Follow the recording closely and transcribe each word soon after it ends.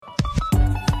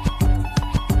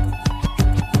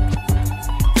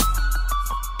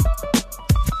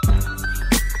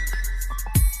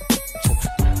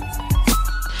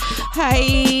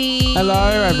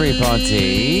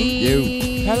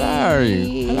everybody.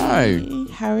 Hello.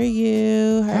 How are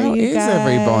you? How you is guys?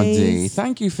 everybody?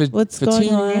 Thank you for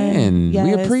tuning in. Yes.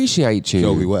 We appreciate you.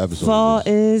 Joey, what episode Fall is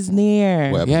this? is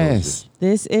near. What episode Yes.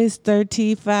 This is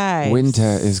 35. Winter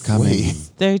is coming. Wait,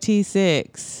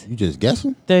 36. you just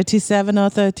guessing? 37 or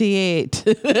 38.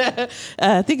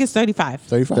 I think it's 35.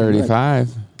 35. 35.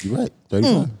 You're right.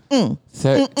 35.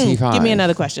 35. Give me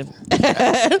another question.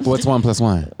 What's 1 plus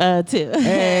 1? 2.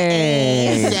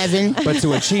 Hey. 7. But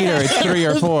to a cheater, it's 3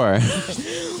 or 4.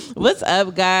 What's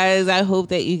up, guys? I hope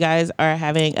that you guys are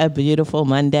having a beautiful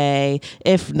Monday.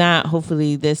 If not,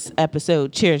 hopefully this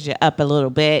episode cheers you up a little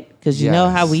bit because you know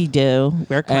how we do.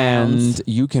 We're clowns. And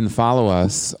you can follow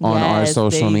us on our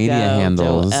social media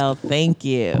handles. Joel, thank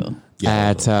you.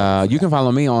 At you can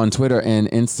follow me on Twitter and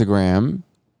Instagram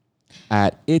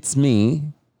at It's Me,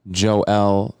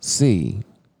 Joel C.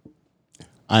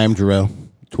 I am Jarrell.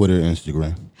 Twitter,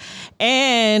 Instagram.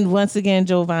 And once again,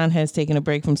 Jovan has taken a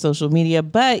break from social media,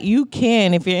 but you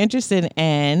can, if you're interested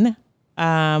in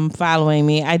following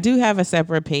me, I do have a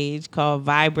separate page called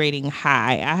Vibrating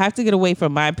High. I have to get away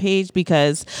from my page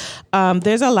because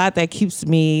there's a lot that keeps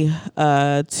me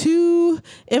too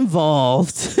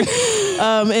involved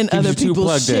in other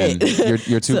people's shit.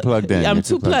 You're too plugged in. I'm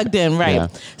too plugged in, right? Yeah.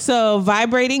 So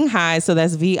Vibrating High, so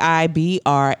that's VIBRATING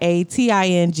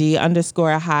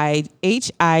 _ high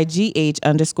HIGH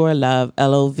 _ love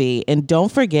LOV. And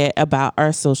don't forget about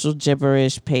our Social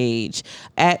Gibberish page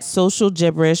at Social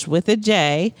Gibberish with a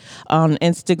J on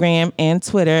Instagram and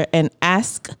Twitter, and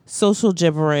Ask Social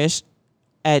Gibberish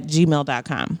at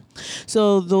gmail.com.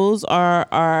 So those are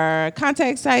our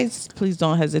contact sites. Please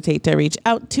don't hesitate to reach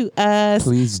out to us.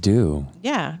 Please do.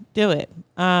 Yeah, do it.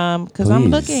 Because I'm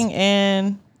looking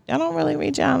and y'all don't really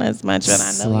reach out as much, but I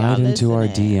know Slide y'all into our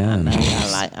listening.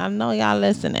 DMs. I know y'all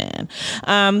listening.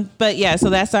 But yeah, so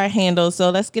that's our handle.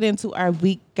 So let's get into our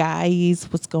week, guys.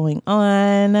 What's going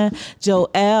on?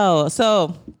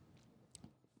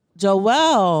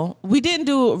 Joel, we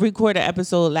didn't record an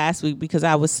episode last week because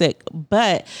I was sick,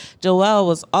 but Joel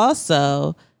was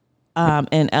also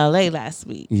in LA last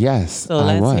week. Yes, So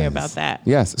let's hear about that.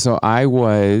 Yes, so I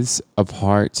was a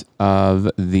part of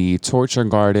the Torture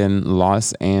Garden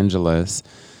Los Angeles.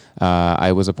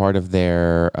 I was a part of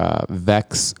their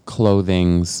Vex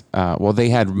Clothing's. They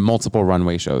had multiple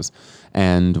runway shows,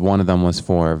 and one of them was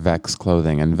for Vex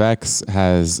Clothing. And Vex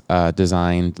has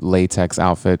designed latex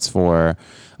outfits for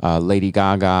Lady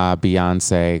Gaga,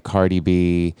 Beyonce, Cardi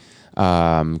B,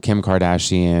 Kim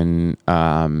Kardashian,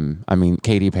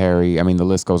 Katy Perry. The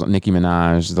list goes on. Nicki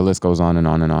Minaj. The list goes on and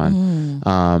on and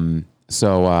on.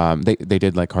 They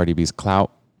did like Cardi B's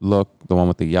Clout look, the one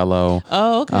with the yellow.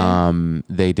 Oh, okay.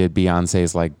 They did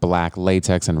Beyonce's like black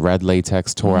latex and red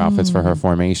latex tour outfits for her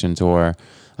Formation tour.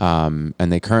 And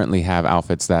they currently have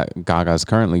outfits that Gaga's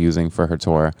currently using for her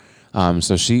tour.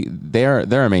 So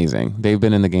they're amazing. They've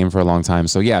been in the game for a long time.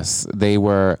 So yes, they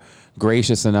were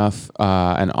gracious enough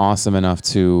and awesome enough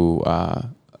to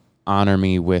honor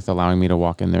me with allowing me to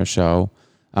walk in their show.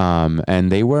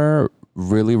 And they were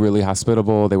really, really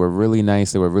hospitable. They were really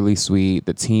nice. They were really sweet.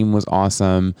 The team was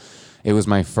awesome. It was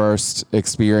my first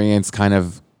experience kind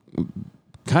of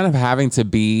having to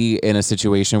be in a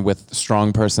situation with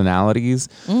strong personalities,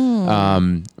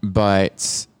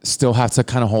 but still have to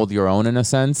kind of hold your own in a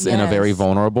sense, in a very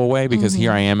vulnerable way, because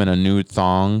here I am in a nude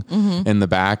thong in the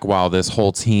back while this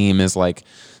whole team is like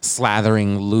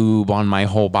slathering lube on my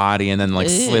whole body and then like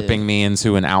slipping me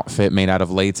into an outfit made out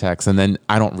of latex. And then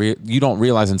you don't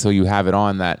realize until you have it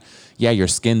on that, your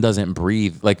skin doesn't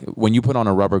breathe. Like when you put on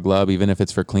a rubber glove, even if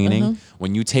it's for cleaning,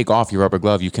 when you take off your rubber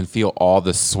glove, you can feel all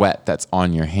the sweat that's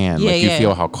on your hand. You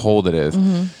feel how cold it is.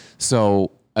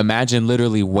 So imagine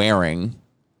literally wearing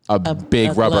a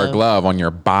big rubber glove on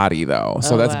your body though.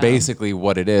 So that's basically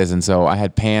what it is. And so I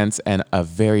had pants and a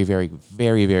very, very,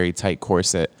 very, very tight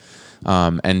corset,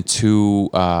 and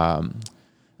two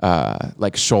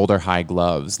like shoulder high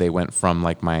gloves. They went from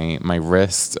like my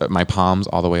wrist, my palms,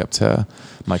 all the way up to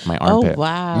like my armpit. Oh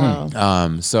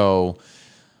wow. So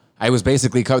I was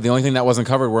basically covered. The only thing that wasn't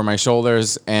covered were my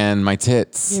shoulders and my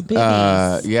tits. Your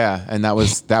biddies. And that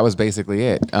was basically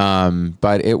it.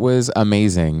 But it was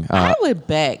amazing. I would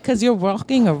bet because you're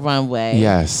walking a runway.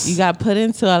 Yes, you got put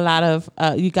into a lot of.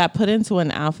 You got put into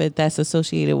an outfit that's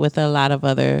associated with a lot of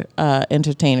other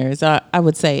entertainers. I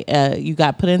would say you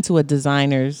got put into a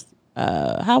designer's.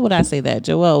 How would I say that?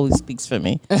 Joel always speaks for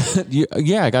me.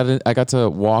 I got to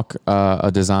walk a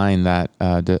design that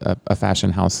a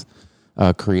fashion house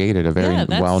created a very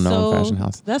well-known fashion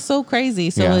house. That's so crazy.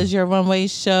 So is your runway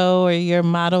show or your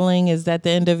modeling, is that the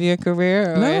end of your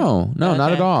career? Or? No,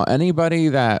 not at all. Anybody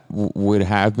that would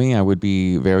have me, I would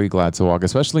be very glad to walk,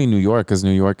 especially New York, because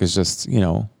New York is just,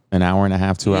 an hour and a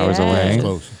half, 2 hours away.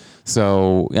 Close.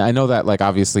 So I know that, like,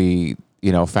 obviously,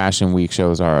 Fashion Week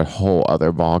shows are a whole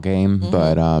other ball game,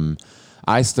 but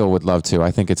I still would love to.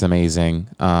 I think it's amazing.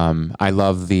 I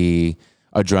love the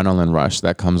adrenaline rush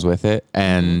that comes with it,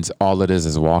 and all it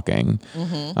is walking.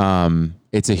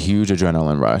 It's a huge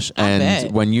adrenaline rush,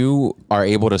 and when you are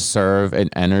able to serve an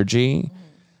energy,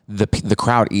 the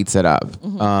crowd eats it up.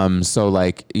 So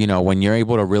like, when you're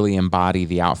able to really embody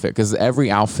the outfit, because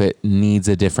every outfit needs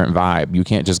a different vibe. You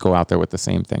can't just go out there with the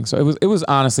same thing. So it was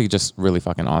honestly just really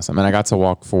fucking awesome. And I got to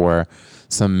walk for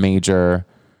some major,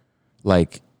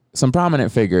 like, some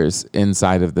prominent figures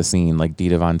inside of the scene, like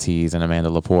Dita Von Teese and Amanda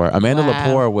Lepore. Amanda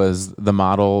Lepore was the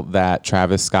model that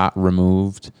Travis Scott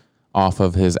removed off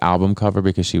of his album cover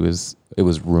because it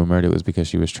was rumored it was because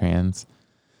she was trans.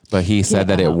 But he said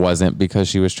that it wasn't because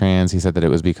she was trans. He said that it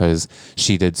was because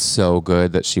she did so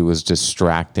good that she was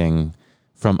distracting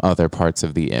from other parts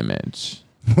of the image.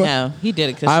 No, he did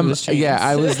it because she was trans. Yeah,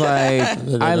 I was like,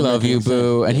 I love you,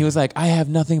 boo. And he was like, I have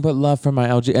nothing but love for my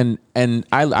LG. And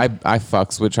I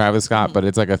fucks with Travis Scott, but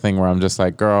it's like a thing where I'm just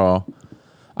like, girl,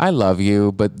 I love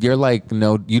you, but you're like,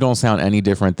 no, you don't sound any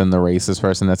different than the racist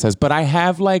person that says, but I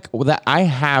have I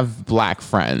have black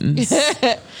friends.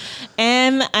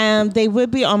 And they would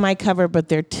be on my cover, but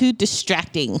they're too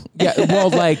distracting. Yeah,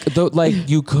 well,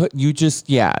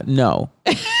 no.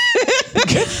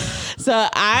 So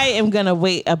I am gonna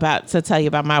wait to tell you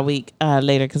about my week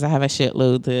later, because I have a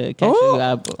shitload to catch you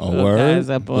up. Guys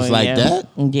up on. It's like that?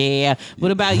 Yeah.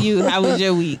 What about you? How was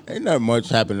your week? Ain't not much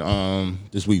happened.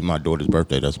 This week my daughter's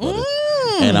birthday. That's about it.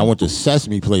 And I went to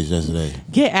Sesame Place yesterday.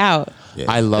 Get out. Yeah.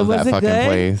 I love that fucking good?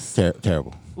 place.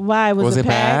 Terrible. Why was it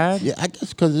bad? Yeah, I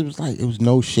guess because it was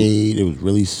no shade. It was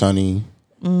really sunny.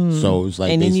 So it was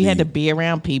like, and then you had to be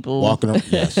around people. Walking around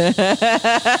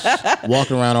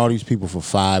all these people for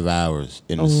 5 hours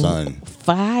in the sun.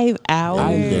 5 hours?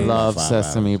 I love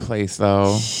Sesame Place,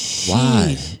 though.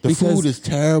 Why? The food is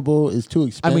terrible. It's too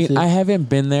expensive. I haven't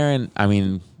been there in,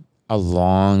 a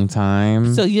long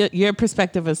time. So your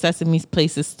perspective of Sesame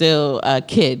Place is still a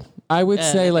kid. I would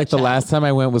say the last time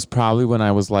I went was probably when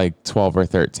I was like 12 or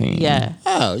 13. Yeah.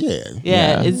 Oh, yeah.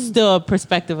 Yeah, it's still a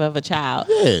perspective of a child.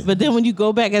 Yeah. But then when you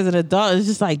go back as an adult, it's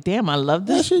just like, damn, I love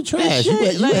this. That shit trash.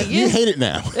 You hate it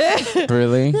now.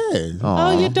 Really? Yeah.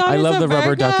 Oh, your daughter's I love the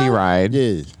rubber Virgo? ducky ride.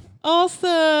 Yeah. Awesome.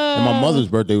 And my mother's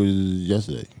birthday was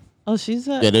yesterday. Oh, she's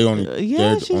a... Yeah, they're only 2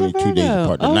 days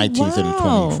apart. The 19th and the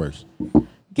 21st.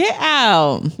 Get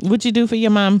out. What you do for your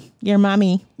mom? Your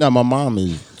mommy? No, my mom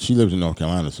she lives in North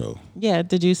Carolina, so. Yeah,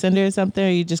 did you send her something, or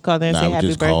you just called her and say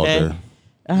happy birthday? Called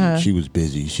her. She was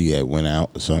busy. She had went out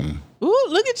or something. Ooh,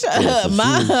 look at you. Yeah,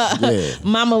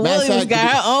 Mama Williams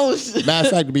got her own. Matter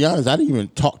of fact, to be honest, I didn't even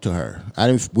talk to her.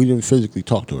 We didn't physically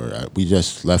talk to her. We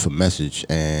just left a message,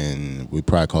 and we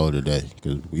probably called her today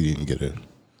because we didn't get to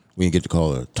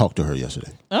talk to her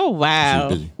yesterday. Oh, wow.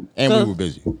 She was busy. And we were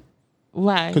busy.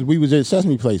 Why? Because we was at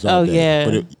Sesame Place all day.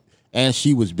 Yeah. And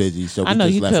she was busy, so I know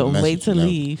just you left couldn't a message, wait to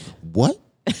leave. What?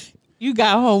 You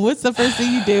got home. What's the first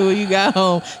thing you did when you got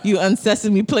home? You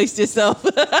unsesame placed yourself.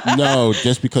 No,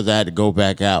 just because I had to go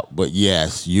back out. But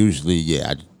yes, usually,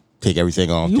 I take everything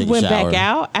off, take a shower. You went back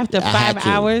out after 5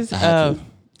 hours? I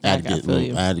had to get a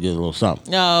little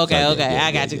something. Oh, okay.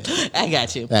 I got you. I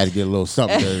had to get a little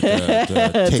something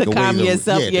to take away calm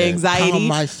yourself, your anxiety. Calm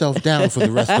myself down for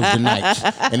the rest of the night,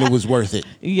 and it was worth it.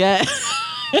 Yeah.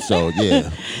 So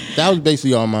that was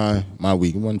basically all my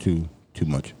week. It wasn't too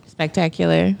much.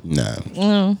 Spectacular.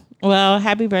 No. Well,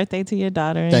 happy birthday to your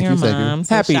daughter and your mom.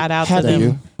 So shout out to them.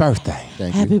 Happy birthday.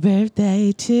 Happy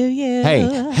birthday to you.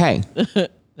 Hey.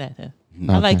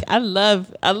 I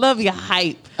love your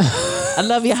hype. I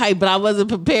love your hype, but I wasn't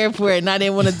prepared for it, and I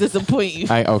didn't want to disappoint you.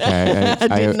 I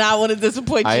did not want to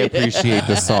disappoint you. I appreciate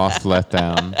the soft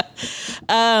letdown.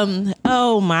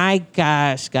 Oh my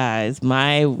gosh, guys,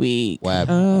 my week.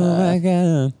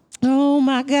 Wow. Oh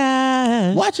my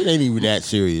God. Watch it ain't even that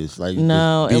serious. Like,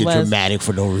 no, being it was dramatic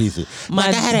for no reason.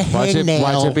 I had a hangnail.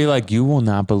 Watch it be like, you will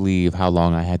not believe how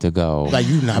long I had to go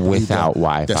without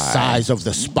Wi-Fi. The size of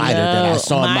the spider that I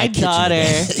saw in my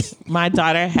kitchen. My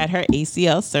daughter had her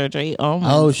ACL surgery on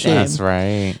Wednesday. Oh shit, that's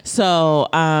right. So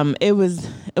it was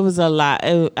a lot.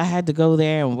 I had to go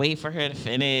there and wait for her to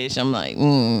finish. I'm like,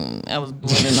 I was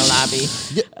going in the lobby.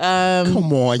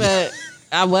 Come on. But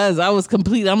I was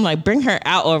complete. I'm like, bring her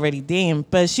out already, damn.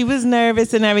 But she was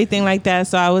nervous and everything like that,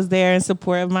 so I was there in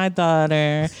support of my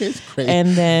daughter. It's crazy. And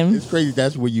then it's crazy.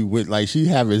 That's where you went. Like, she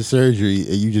having surgery,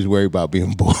 and you just worry about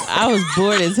being bored. I was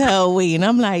bored as hell waiting.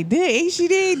 I'm like, she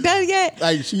ain't done yet.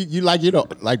 Like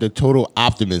like the total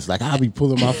optimist. Like, I'll be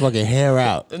pulling my fucking hair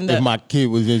out if my kid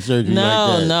was in surgery.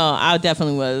 No, I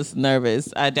definitely was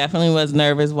nervous.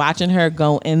 Watching her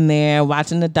go in there,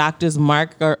 watching the doctors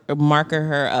marker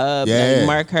her up,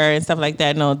 mark her and stuff like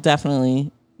that. No,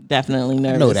 definitely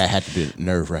nervous. I know that had to be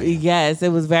nerve-wracking. Yes, it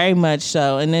was very much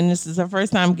so. And then this is her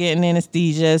first time getting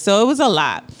anesthesia, so it was a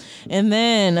lot. And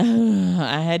then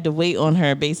I had to wait on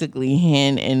her basically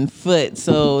hand and foot.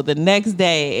 So the next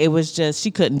day, it was just, she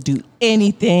couldn't do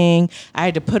anything. I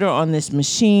had to put her on this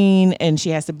machine, and she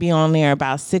has to be on there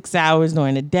about 6 hours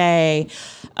during the day.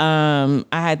 I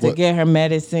had to get her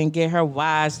medicine, get her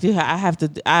washed.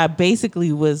 I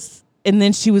basically was, and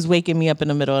then she was waking me up in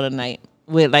the middle of the night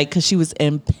because she was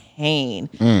in pain.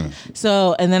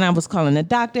 So, and then I was calling the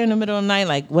doctor in the middle of the night,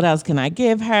 like, what else can I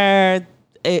give her?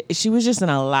 She was just in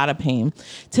a lot of pain.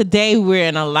 Today we're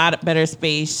in a lot better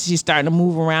space. She's starting to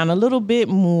move around a little bit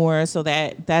more, so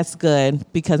that's good,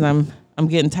 because I'm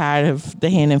getting tired of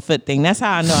the hand and foot thing. That's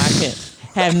how I know I can't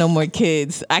have no more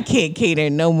kids. I can't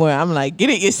cater no more. I'm like, get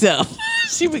it yourself.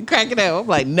 She been cracking up. I'm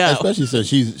like, no. Especially since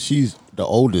she's the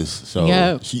oldest, so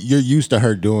you're used to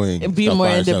her doing and being more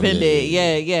independent.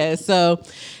 Yeah. So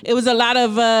it was a lot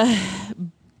of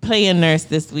playing nurse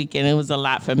this weekend. It was a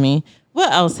lot for me.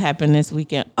 What else happened this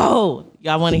weekend? Oh,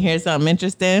 y'all want to hear something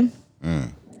interesting?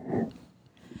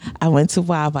 I went to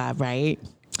Wawa, right?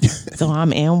 So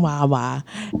I'm in Wawa,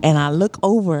 and I look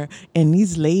over, and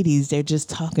these ladies, they're just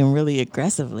talking really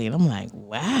aggressively. And I'm like,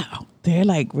 wow, they're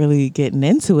like really getting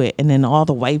into it. And then all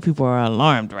the white people are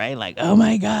alarmed, right? Like, oh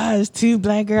my gosh, 2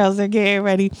 black girls are getting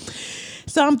ready.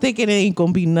 So I'm thinking it ain't going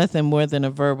to be nothing more than a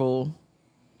verbal,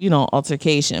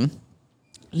 altercation.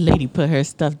 Lady put her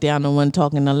stuff down. The one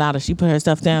talking the loudest, she put her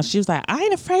stuff down. She was like, I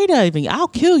ain't afraid of you. I'll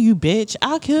kill you, bitch.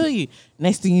 I'll kill you.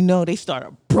 Next thing you know, they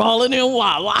started brawling in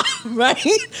Wawa, right?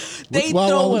 They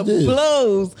throwing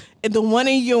blows. And the one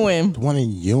in Ewing. The one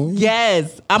in Ewing?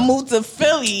 Yes. I moved to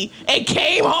Philly and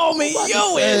came home in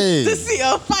Ewing to see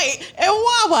a fight. And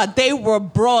Wawa, they were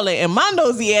brawling. And my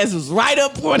nosy ass was right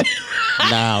up on it.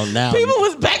 Now. People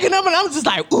was backing up, and I was just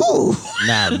like, ooh.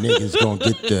 Now niggas gonna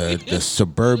get the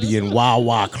suburban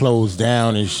Wawa closed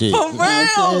down and shit. For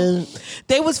real.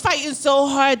 They was fighting so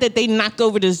hard that they knocked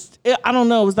over this, I don't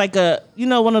know, it was like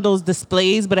one of those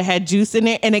displays, but it had juice in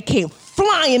it, and it came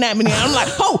flying at me. And I'm like,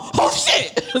 oh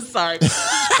shit. Sorry.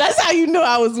 That's how you know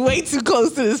I was way too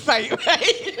close to this fight,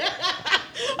 right?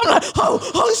 I'm like,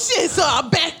 oh shit. So I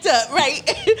backed up,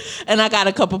 right? And I got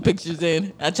a couple pictures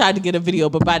in. I tried to get a video,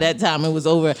 but by that time it was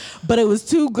over. But it was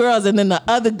 2 girls, and then the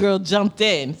other girl jumped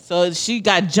in. So she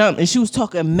got jumped, and she was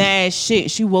talking mad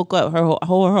shit. She woke up, her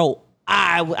whole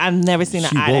eye. I've never seen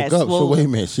an eye that woke up. swole. So wait a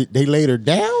minute, they laid her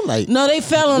down? Like, no, they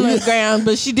fell on the ground,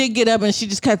 but she did get up, and she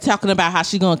just kept talking about how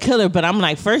she gonna kill her. But I'm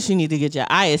like, first you need to get your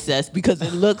eye assessed, because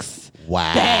it looks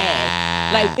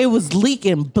bad. Like, it was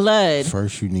leaking blood.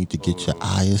 First you need to get your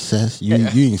eye assessed? You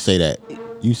didn't say that.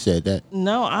 You said that.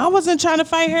 No, I wasn't trying to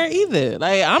fight her either.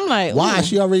 Like, I'm like, why?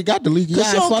 She already got the leaky eye.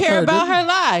 Because she don't care about her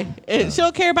life. She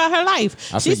don't care about her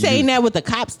life. She's saying that with the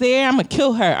cops there. I'm gonna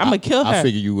kill her. I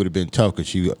figured you would have been tough because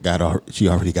she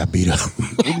already got beat up.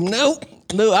 Nope.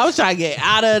 No, I was trying to get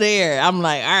out of there. I'm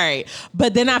like, all right.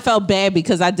 But then I felt bad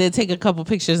because I did take a couple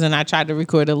pictures and I tried to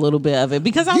record a little bit of it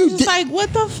because I was just like,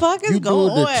 what the fuck is going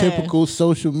on? You doing the typical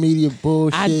social media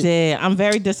bullshit. I did. I'm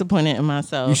very disappointed in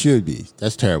myself. You should be.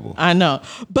 That's terrible. I know.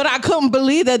 But I couldn't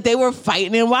believe that they were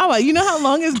fighting in Wawa. You know how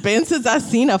long it's been since I've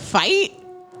seen a fight?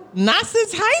 Not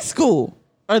since high school.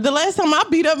 Or the last time I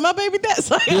beat up my baby dad.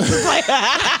 So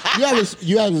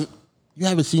you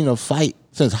haven't seen a fight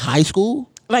since high school?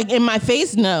 Like, in my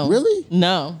face? No. Really?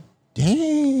 No.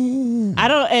 Damn. I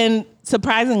don't, and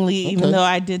surprisingly, even though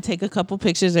I did take a couple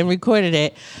pictures and recorded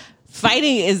it,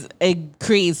 fighting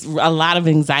creates a lot of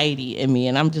anxiety in me.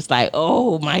 And I'm just like,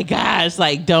 oh my gosh,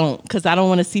 like, don't, because I don't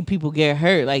want to see people get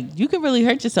hurt. Like, you can really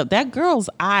hurt yourself. That girl's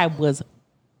eye was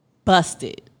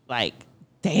busted. Like,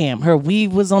 damn, her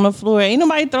weave was on the floor. Ain't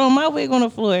nobody throwing my wig on the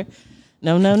floor.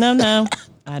 No.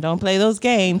 I don't play those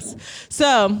games.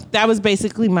 So that was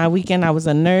basically my weekend. I was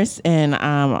a nurse, and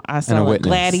I saw a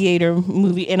Gladiator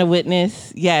movie and a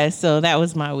witness. Yeah, so that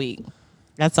was my week.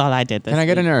 That's all I did this Can I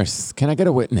get week. a nurse? Can I get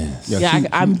a witness? Yeah,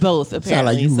 I'm both, apparently. Sound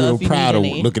like you so real proud of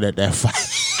looking at that fight.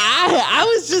 I I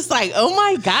was just like, oh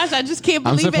my gosh, I just can't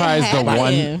believe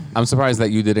I'm surprised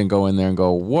that you didn't go in there and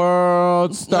go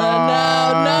World Star.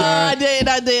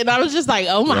 No, I didn't. I was just like,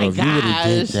 oh my If you would have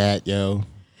did gosh. that, yo.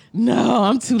 No,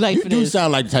 I'm too late You for do this.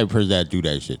 sound like the type of person that do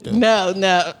that shit, though. No.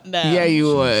 Yeah,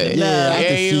 you would. Yeah, I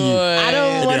can see you. I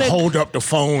don't And want then to. hold up the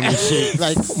phone and shit.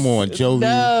 Like, come on, Joey.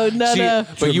 No.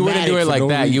 But you wouldn't do it like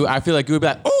that. I feel like you would be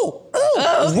like,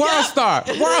 World Star.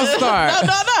 No.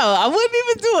 I wouldn't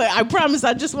even do it. I promise.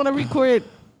 I just want to record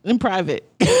in private,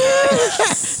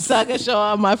 so I can show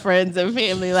all my friends and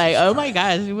family. Like, oh my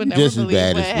gosh, you would never Just as believe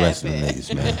bad what as wrestling happened.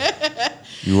 niggas, man.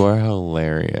 You are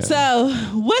hilarious. So,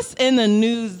 what's in the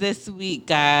news this week,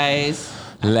 guys?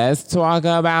 Let's talk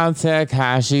about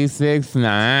Tekashi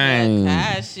 6ix9ine.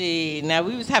 Tekashi. Now,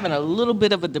 we was having a little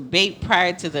bit of a debate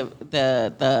prior to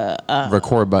the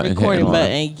Record button. recording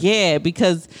button. Yeah,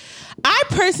 because I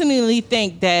personally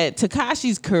think that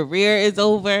Tekashi's career is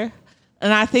over.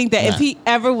 And I think that if he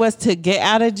ever was to get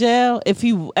out of jail, like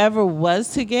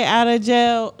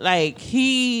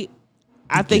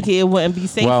I think it wouldn't be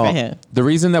safe for him. The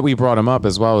reason that we brought him up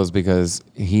as well is because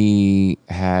he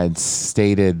had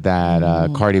stated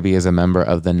that Cardi B is a member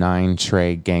of the 9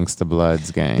 Trey Gangsta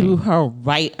Bloods gang. Threw her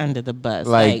right under the bus.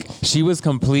 Like she was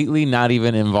completely not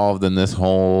even involved in this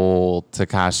whole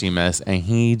Tekashi mess, and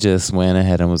he just went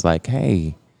ahead and was like,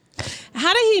 "Hey."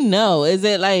 How did he know? Is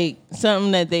it like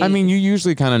something that they? I mean, you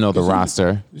usually kind of know the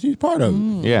roster. She's part of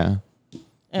it. Yeah.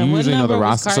 And You what usually know the number was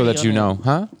roster so Cardi that you on know,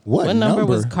 huh? What number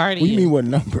was Cardi What do you in? mean what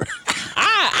number?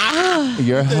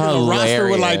 You're The roster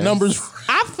with like hilarious. numbers.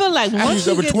 I feel like once She's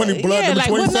you number get 20 blood, yeah, number like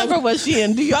what 27? number was she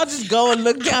in? Do y'all just go and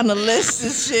look down the list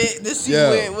and shit to see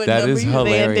what That number is you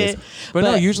hilarious. landed? But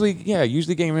no, usually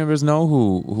gang members know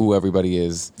who everybody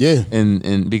is. Yeah.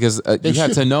 And because you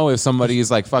have to know if somebody is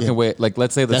like fucking with, like,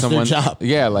 let's say that That's their someone, job.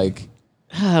 yeah, like,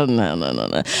 Oh,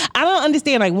 no. I don't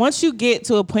understand. Like once you get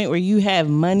to a point where you have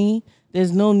money,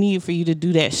 there's no need for you to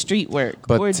do that street work.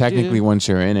 but or technically do, once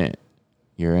you're in it,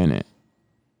 you're in it.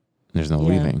 There's no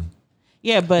leaving.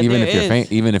 yeah, but Even there if you're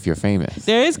is- even if you're famous.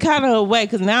 there is kind of a way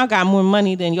because now I got more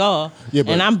money than y'all, Yeah,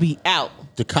 but- and I'm be out.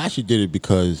 Tekashi did it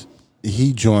because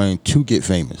he joined to get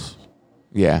famous.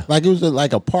 Yeah. Like it was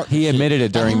like a partnership. He admitted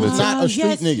it during Like, he the was not a street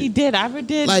yes, nigga. he did. I ever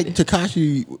did. Like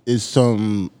Tekashi is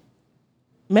some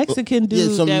Mexican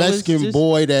dude. some that was Mexican just,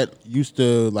 boy that used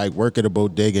to like work at a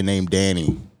bodega named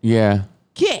Danny. Yeah.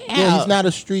 Get out. Yeah, he's not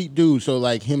a street dude. So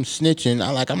like him snitching,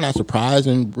 I'm not surprised,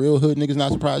 and real hood niggas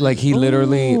not surprised. Like he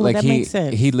literally, Ooh, like that makes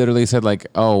sense. he literally said like,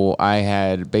 oh,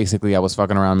 I was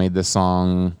fucking around, made this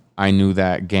song. I knew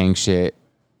that gang shit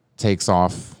takes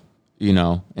off,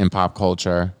 in pop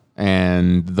culture,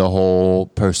 and the whole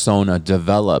persona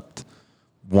developed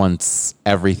once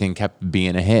everything kept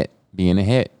being a hit.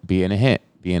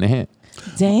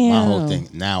 Damn. my whole thing.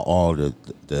 Now all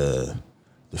the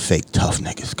fake tough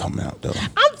niggas coming out though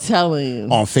I'm telling you.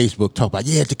 on Facebook talk about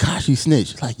Tekashi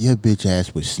snitch. It's like your bitch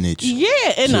ass was snitch.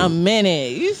 Yeah, in a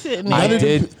minute. You sitting there. I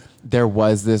did. There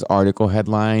was this article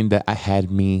headline that had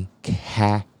me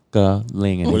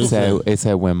cackling, and What is that? it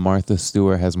said when Martha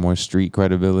Stewart has more street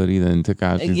credibility than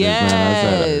Tekashi 6ix9ine. I Yes.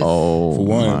 said, oh, For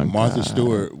one, my Martha God.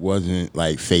 Stewart wasn't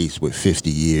like faced with 50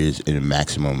 years in a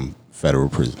maximum federal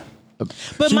prison.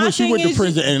 But She my went, she thing went to is,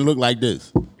 prison and it looked like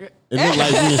this. It looked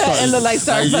like we in Starbucks. It looked like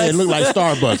yeah, Starbucks. it looked like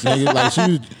Starbucks. Nigga. Like she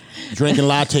was drinking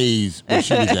lattes when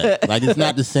she was at. Like it's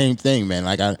not the same thing, man.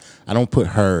 Like I don't put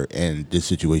her and this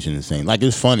situation the same. Like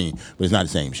it's funny, but it's not the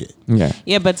same shit.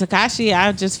 yeah, but Tekashi,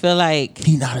 I just feel like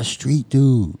He not a street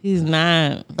dude. he's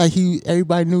not. Like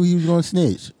everybody knew he was gonna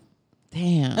snitch.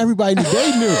 Damn. Everybody knew.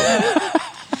 They knew.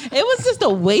 It was just a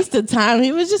waste of time.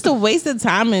 He was just a waste of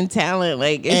time and talent.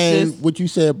 Like it's And just what you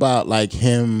said about like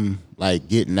him like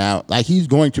getting out, like he's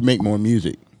going to make more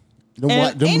music. Them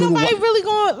and them ain't little nobody whi- really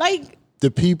going like the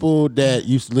people that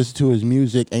used to listen to his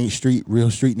music ain't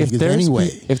real street niggas anyway.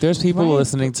 If there's people Right.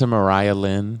 listening to Mariah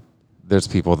Lynn, there's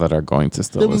people that are going to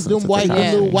still listen Them to white, Tekashi.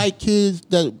 them little white kids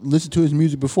that listened to his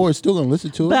music before is still gonna listen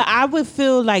to it. but I would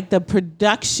feel like the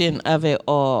production of it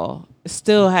all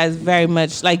still has very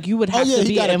much like you would have to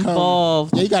be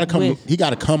involved. Yeah, he gotta come. with- He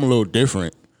gotta come a little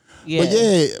different. yeah. But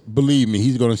yeah, believe me,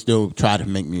 he's gonna still try to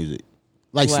make music.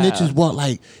 Like Wow. snitches walk,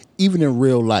 like even in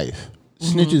real life,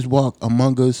 snitches walk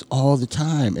among us all the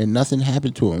time, and nothing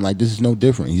happened to him. Like this is no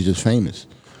different. He's just famous.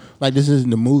 Like this isn't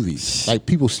the movies. Like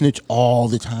people snitch all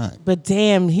the time. But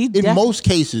damn, he In most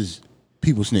cases,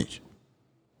 people snitch.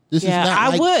 This yeah, is not. I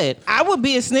like, would. I would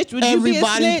be a snitch. Would you be a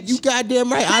Everybody, snitch? you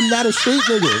goddamn right. I'm not a street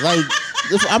nigga. Like,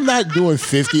 if I'm not doing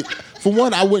 50. For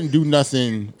one, I wouldn't do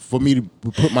nothing for me to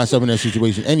put myself in that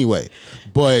situation anyway.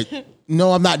 But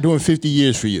No, I'm not doing 50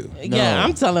 years for you. No. Yeah,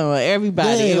 I'm telling everybody.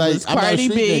 Yeah, it like, was I'm not a Cardi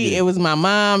street B. nigga. It was my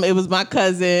mom. It was my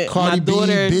cousin. Cardi my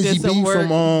daughter B, Busy did some B work.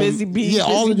 from Busy B. yeah,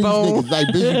 all Busy of these Bone. niggas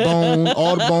like Busy Bone,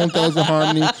 all the Bone Thugs and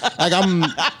Harmony. Like I'm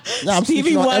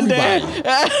Stevie snitching on Wonder.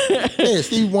 everybody. Yeah,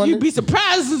 Stevie Wonder. You'd be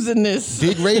surprised who's in this.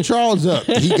 Big Ray Charles up.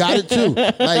 He got it too.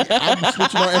 Like I'm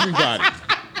snitching on everybody.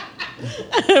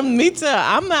 Me too.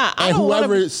 I'm not. I And don't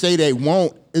whoever wanna, say they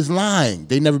won't is lying.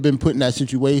 They never been put in that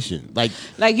situation. Like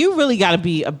you really got to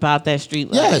be about that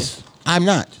street life. yes, I'm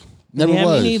not. Never Yeah, me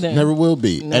was. neither. Never will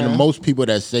be. No. And most people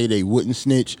that say they wouldn't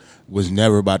snitch was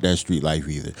never about that street life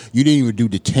either. You didn't even do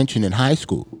detention in high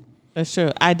school. That's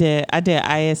true. I did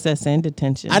ISS and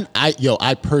detention.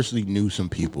 I personally knew some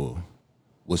people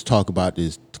was talk about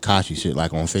this Tekashi shit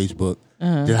like on Facebook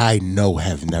that I know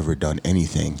have never done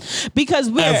anything. Because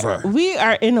we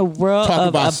are in a world Talk of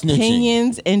about snitching.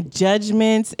 opinions and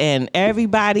judgments, and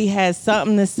everybody has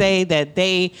something to say that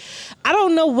I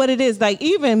don't know what it is. Like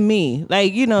even me,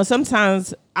 like, you know,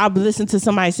 sometimes I'll listen to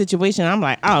somebody's situation. And I'm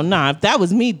like, oh no, if that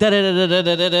was me, da da da da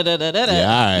da da da da da da. Yeah,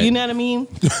 all right. You know what I mean?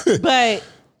 But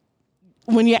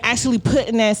when you're actually put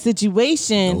in that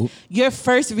situation, your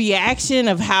first reaction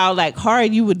of how like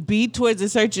hard you would be towards a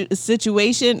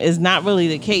situation is not really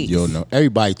the case. You don't know.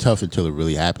 Everybody tough until it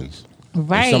really happens.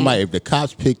 Right. If the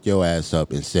cops pick your ass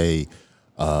up and say,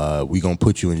 we gonna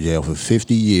put you in jail for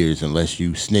 50 years unless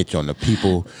you snitch on the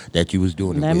people that you was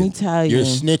doing it Let with. me tell you. You're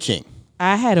snitching.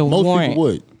 I had a Most warrant. people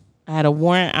would. I had a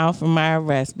warrant out for my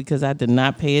arrest because I did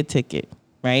not pay a ticket,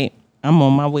 right? I'm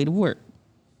on my way to work.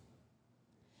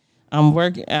 I'm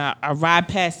working. I ride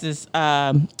past this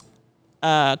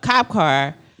cop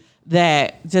car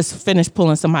that just finished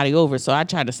pulling somebody over. So I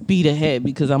try to speed ahead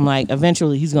because I'm like,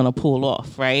 eventually he's going to pull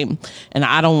off, right? And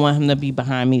I don't want him to be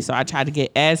behind me. So I tried to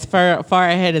get as far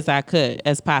ahead as I could,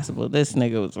 as possible. This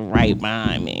nigga was right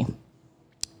behind me.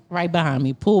 Right behind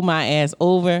me. Pulled my ass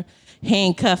over,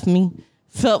 handcuffed me,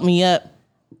 felt me up.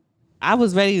 I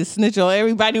was ready to snitch on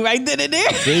everybody right then and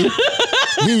there. See?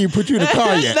 He didn't even put you in the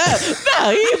car yet. No,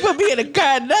 he didn't put me in the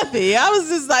car, nothing. I was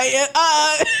just like,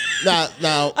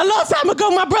 Now, a long time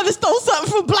ago, my brother stole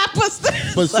something from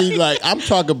Blockbuster. but see, like, I'm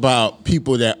talking about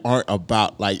people that aren't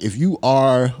about, like, if you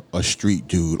are a street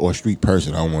dude or a street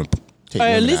person, I don't want to take or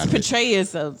at women least out of it. portray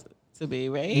yourself to be,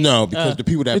 right? No, because the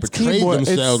people that It's portray keyboard-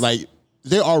 themselves, it's- like,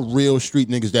 there are real street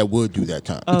niggas that would do that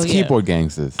time. Oh, It's yeah. keyboard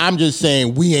gangsters. I'm just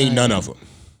saying we ain't none of them.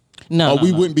 No, Or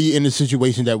we wouldn't be in the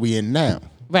situation that we in now.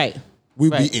 Right.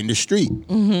 We'd Right. be in the street.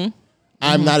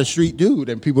 I'm not a street dude,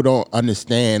 and people don't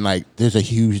understand, like, there's a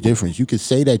huge difference. You could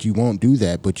say that you won't do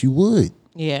that, but you would.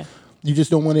 Yeah. You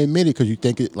just don't want to admit it because you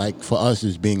think it, like, for us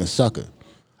is being a sucker.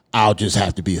 I'll just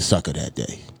have to be a sucker that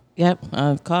day.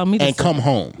 Yep. Call me the And come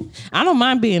home. I don't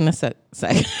mind being a suck.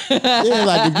 Yeah,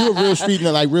 like, if you're a real street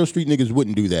nigga, like, real street niggas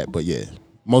wouldn't do that, but yeah,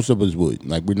 most of us would.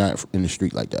 Like, we're not in the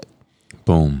street like that.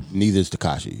 Boom. Neither is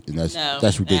Tekashi, and No.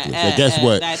 that's ridiculous. And guess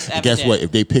what? that's And guess what? evident.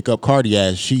 If they pick up Cardi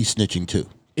ass, she's snitching too.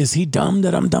 Is he dumb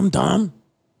that I'm dumb?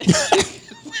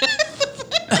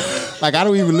 Like I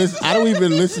don't even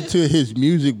listen to his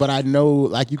music, but I know,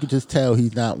 like, you can just tell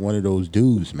he's not one of those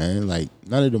dudes, man. Like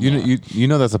none of them. You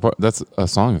know that's a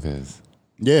song of his.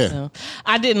 Yeah, No.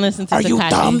 I didn't listen to Are you Tekashi.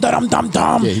 dumb that I'm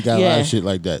dumb? yeah, he got a lot Yeah. of shit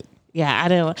like that. Yeah, I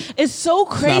didn't. It's so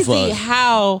not for crazy us.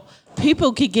 how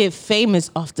people could get famous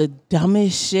off the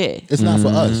dumbest shit. It's not for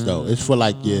us though. It's for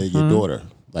like your daughter.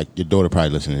 Like your daughter probably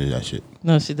listening to that shit.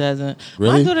 No, she doesn't.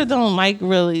 Really? My daughter don't like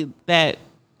really the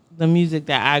music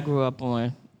that I grew up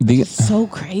on. The It's so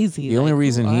crazy. the only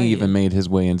reason who are he you? even made his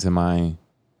way into my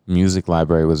music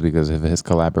library was because of his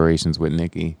collaborations with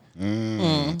Nicki.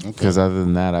 Because other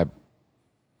than that,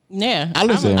 Yeah. I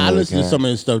listen. Didn't I really listen to care. some of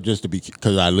this stuff just to be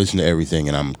because I listen to everything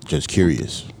and I'm just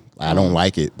curious. I don't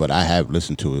like it, but I have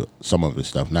listened to some of the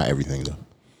stuff. Not everything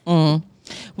though.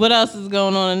 What else is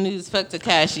going on in the news? Fuck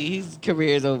Tekashi. His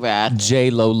career's over. I think.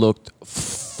 J-Lo looked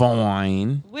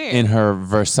fine Where? in her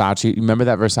Versace. Remember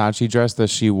that Versace dress that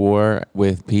she wore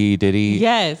with P. Diddy?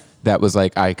 Yes. That was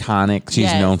like iconic. She's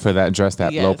Yes. known for that dress,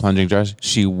 that Yes. low plunging dress.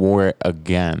 She wore it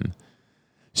again.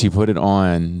 She put it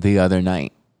on the other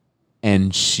night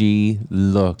and she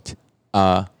looked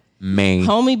amazing.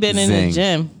 Homie been in the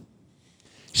gym.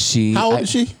 How old is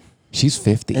she? She's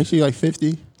 50. Ain't she like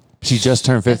 50? She just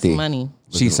turned 50. That's money.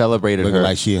 She celebrated Looking her.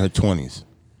 like she in her 20s.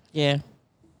 Yeah.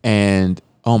 And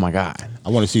oh my God. I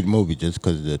want to see the movie just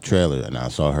because of the trailer, and I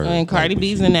saw her. And Cardi like,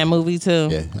 B's in that movie too.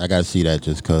 Yeah, I gotta see that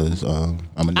just because I'm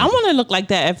a. I want to look like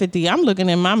that at 50. I'm looking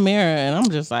in my mirror and I'm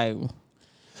just like, ooh,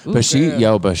 But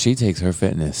girl. she takes her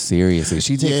fitness seriously.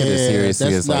 She takes it as seriously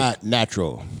that's as not like,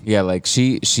 natural. yeah, like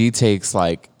she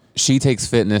takes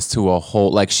fitness to a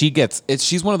whole, like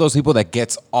she's one of those people that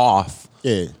gets off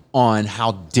Yeah. on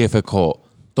how difficult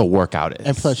the workout is.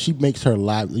 And plus, she makes her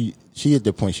lively. She at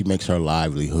the point she makes her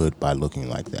livelihood by looking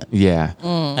like that. Yeah.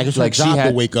 Like it's her job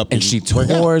to wake up and she work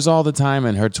out. tours all the time,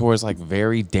 and her tour is like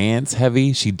very dance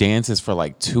heavy. She dances for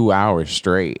like 2 hours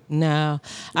straight. No,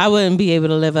 I wouldn't be able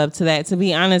to live up to that. To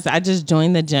be honest, I just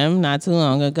joined the gym not too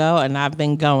long ago, and I've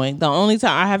been going. The only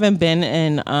time I haven't been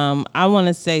in, I want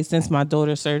to say since my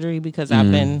daughter's surgery, because I've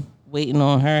been waiting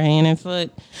on her hand and foot.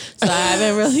 So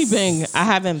I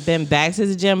haven't been back to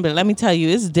the gym, but let me tell you,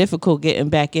 it's difficult getting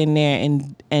back in there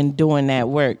and doing that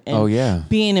work. And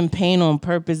being in pain on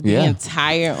purpose, being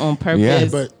tired on purpose. Yeah.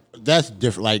 But that's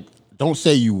different. Like, don't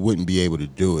say you wouldn't be able to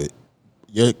do it.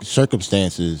 Your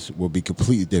circumstances will be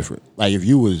completely different. Like if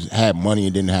you had money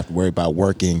and didn't have to worry about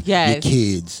working, your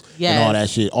kids, and all that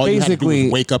shit. All you had to do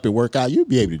was wake up and work out. You'd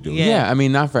be able to do it. Yeah, I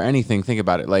mean, not for anything. Think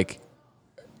about it. Like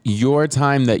your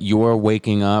time that you're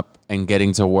waking up and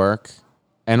getting to work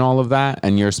and all of that,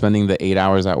 and you're spending the 8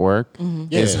 hours at work,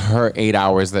 is her 8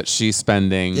 hours that she's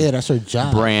spending. Yeah, that's her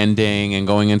job. Branding and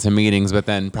going into meetings, but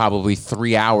then probably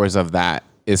 3 hours of that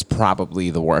is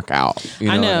probably the workout. You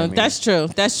know I know, what I mean? that's true.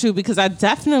 That's true, because I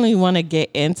definitely want to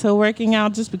get into working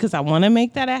out just because I want to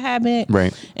make that a habit.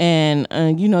 Right. And,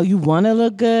 you want to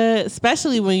look good,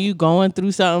 especially when you going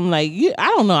through something like, I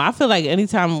don't know. I feel like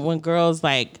anytime when girls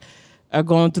like are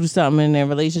going through something in their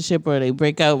relationship, or they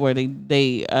break up, or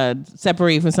they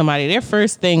separate from somebody, their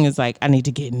first thing is like, I need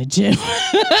to get in the gym.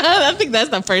 I think that's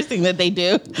the first thing that they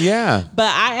do. Yeah. But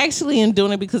I actually am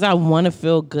doing it because I want to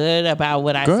feel good about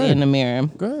what I see in the mirror.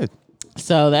 Good.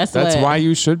 So that's why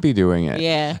you should be doing it.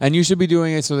 Yeah. And you should be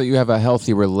doing it so that you have a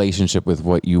healthy relationship with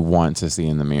what you want to see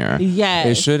in the mirror. Yes.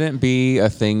 It shouldn't be a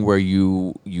thing where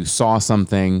you saw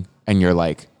something and you're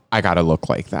like, I gotta look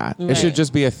like that. Right. It should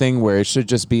just be a thing where it should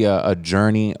just be a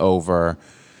journey over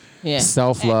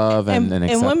self-love and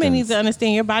acceptance. And women need to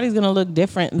understand your body's gonna look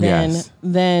different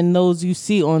than those you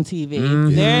see on TV.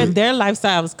 Mm-hmm. Their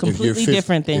lifestyle is completely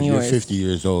different than yours. If you're 50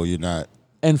 years old, you're not.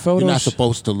 And photos, you're not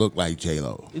supposed to look like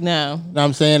J-Lo. No. You know what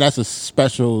I'm saying? That's a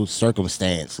special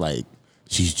circumstance. Like,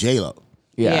 she's J-Lo.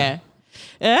 Yeah.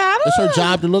 It's her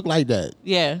job to look like that.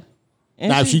 Yeah. And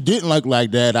now, if she didn't look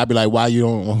like that, I'd be like, why you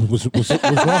don't, what's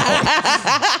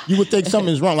wrong? You would think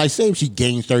something's wrong. Like, say if she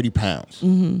gained 30 pounds.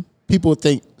 Mm-hmm. People would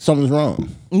think something's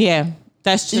wrong. Yeah,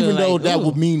 that's true. Even though that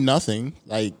would mean nothing.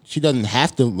 Like, she doesn't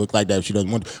have to look like that if she doesn't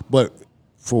want to. But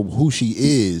for who she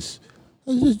is,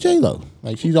 it's just J-Lo.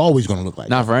 Like, she's always going to look like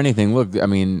that. Not for anything. Look, I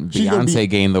mean, Beyonce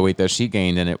gained the weight that she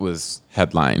gained, and it was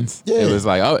headlines. Yeah. It was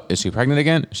like, oh, is she pregnant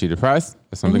again? Is she depressed?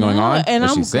 Is something going on? And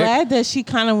is I'm she sick? glad that she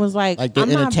kind of was like the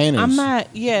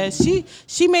entertainers.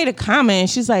 She made a comment.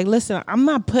 She's like, listen, I'm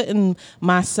not putting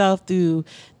myself through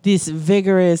this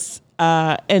vigorous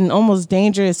and almost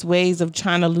dangerous ways of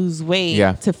trying to lose weight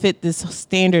to fit this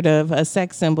standard of a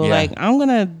sex symbol. Yeah. Like, I'm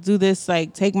gonna do this,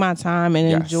 like, take my time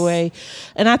and enjoy.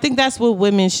 And I think that's what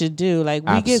women should do. Like,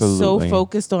 we get so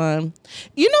focused on,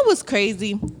 you know what's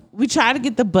crazy? We try to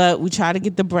get the butt, we try to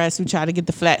get the breast, we try to get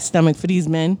the flat stomach for these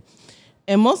men.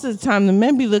 And most of the time, the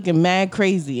men be looking mad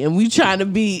crazy, and we trying to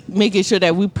be making sure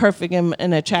that we perfect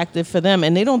and attractive for them,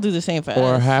 and they don't do the same for us.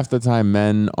 Or half the time,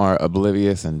 men are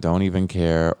oblivious and don't even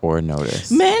care or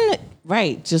notice. Men,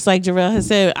 right? Just like Jarrell has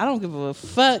said, I don't give a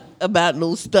fuck about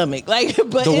no stomach. Like,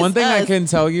 but the one thing us. I can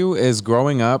tell you is,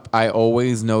 growing up, I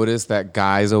always noticed that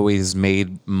guys always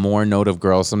made more note of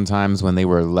girls sometimes when they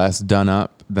were less done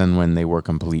up than when they were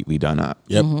completely done up.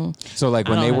 Yep. Mm-hmm. So like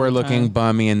when they were looking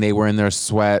bummy and they were in their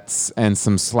sweats and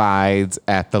some slides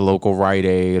at the local Rite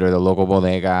Aid or the local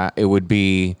bodega, it would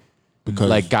be because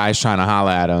like guys trying to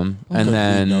holler at them. And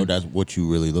then that's what you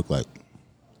really look like.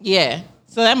 Yeah.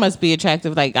 So that must be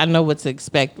attractive. Like, I know what to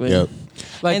expect with. Yep.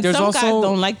 Like, and there's some also, guys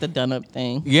don't like the done up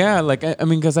thing. Yeah, like I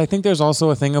mean, because I think there's also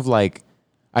a thing of like,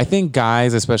 I think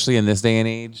guys, especially in this day and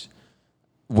age,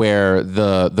 where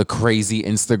the crazy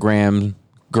Instagram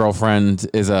girlfriend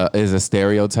is a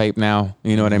stereotype now,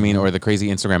 you know what I mean, or the crazy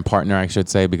Instagram partner, I should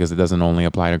say, because it doesn't only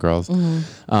apply to girls.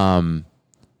 Mm-hmm.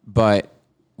 But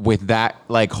with that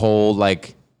like whole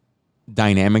like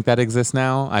dynamic that exists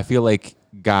now, I feel like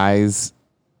guys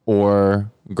or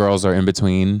girls are in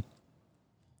between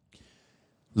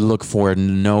look for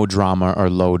no drama or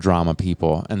low drama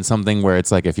people, and something where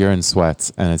it's like, if you're in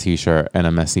sweats and a t-shirt and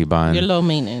a messy bun, you're low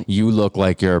maintenance. You look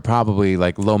like you're probably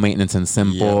like low maintenance and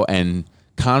simple and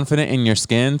confident in your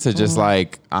skin to just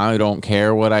like, I don't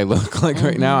care what I look like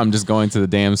right now. I'm just going to the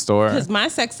damn store. Because my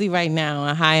sexy right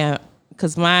now,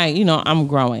 because I'm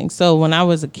growing. So when I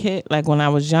was a kid, like when I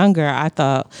was younger, I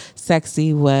thought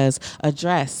sexy was a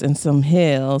dress and some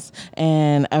heels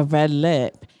and a red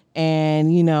lip And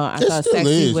I It thought still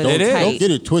sexy is. was Don't, tight. don't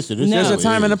get it twisted. It No. still There's a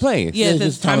time is. and a place. Yeah,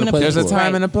 there's a time and a place. There's a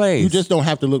time and a place. You just don't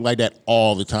have to look like that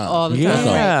all the time. All the time.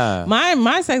 Yeah. Right.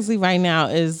 My sexy right now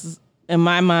is, in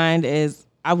my mind, is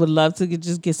I would love to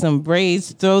just get some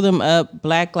braids, throw them up,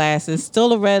 black glasses,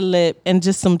 still a red lip, and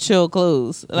just some chill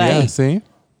clothes. Yeah, see?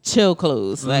 Chill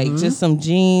clothes. Like just some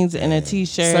jeans and a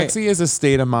t-shirt. Sexy is a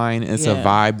state of mind. It's a Yeah.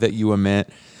 vibe that you emit.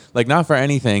 Like, not for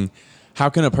anything. How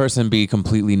can a person be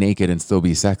completely naked and still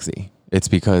be sexy? It's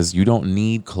because you don't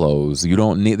need clothes. You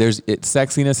don't need.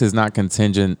 Sexiness is not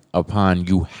contingent upon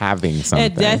you having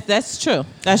something. That's true.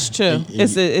 That's true.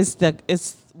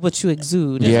 It's what you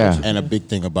exude. Yeah. And a big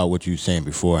thing about what you were saying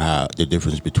before, how the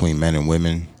difference between men and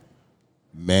women.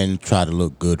 Men try to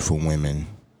look good for women,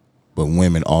 but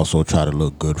women also try to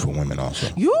look good for women also.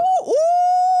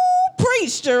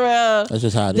 Preach, Jarrell. That's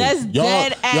just how it That's is.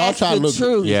 dead Y'all ass try to the look.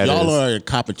 truth. Yeah, it y'all is. are in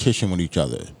competition with each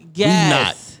other. Yes. We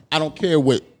not. I don't care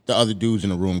what the other dudes in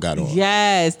the room got on.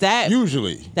 Yes,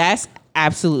 Usually. that's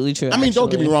absolutely true. I mean,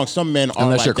 don't get me wrong. Some men are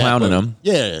Unless like you're that, clowning but- them.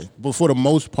 Yeah, but for the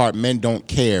most part, men don't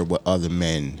care what other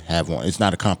men have on. It's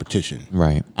not a competition.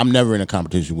 Right. I'm never in a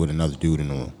competition with another dude in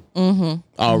the room.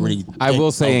 Mm-hmm. Already. I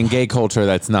will say in gay culture,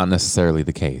 that's not necessarily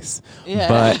the case. Yeah.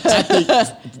 But I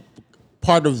think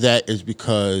part of that is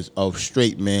because of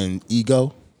straight men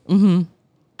ego. Mm-hmm.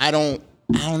 I don't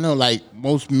know. Like,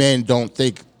 most men don't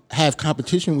have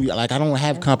competition with. Like, I don't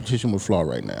have competition with Flaw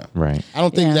right now. Right. I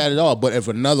don't think Yeah. that at all. But if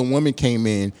another woman came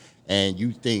in and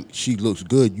you think she looks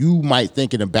good, you might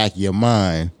think in the back of your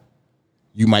mind,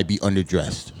 you might be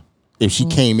underdressed. If she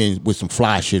came in with some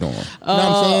fly shit on. You know what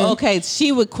I'm saying? Okay.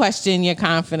 She would question your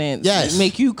confidence. Yes.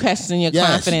 Make you question your Yes.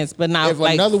 confidence, but not if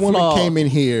like another woman flawed. came in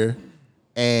here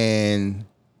and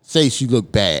say she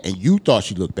looked bad and you thought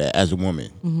she looked bad as a woman,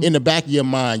 Mm-hmm. in the back of your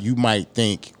mind, you might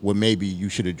think, well, maybe you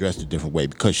should have dressed a different way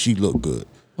because she looked good.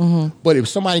 Mm-hmm. But if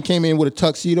somebody came in with a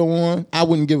tuxedo on, I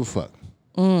wouldn't give a fuck.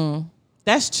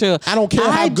 That's true. I don't care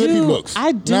how good he looks. I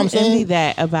You know do what I'm saying? envy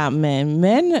that about men.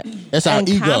 Men That's our and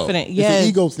ego. confident. It's Yes. an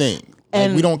ego thing. Like,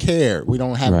 And- we don't care. We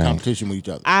don't have Right. competition with each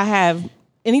other. I have.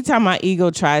 Anytime my ego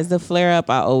tries to flare up,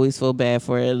 I always feel bad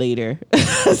for it later.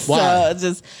 Why? So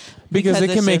just because it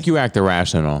it's can make just- you act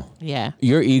irrational. Yeah.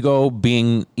 Your ego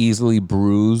being easily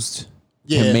bruised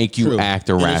can make you true. act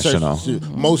And it's irrational.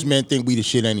 Most men think we the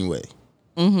shit anyway.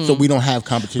 So we don't have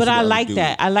competition. But with I other like dudes.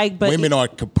 that. I like, but women are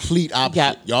complete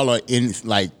opposite. Yeah. Y'all are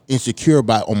insecure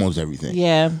about almost everything.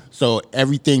 Yeah. So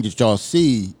everything that y'all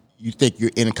see, you think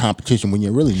you're in a competition when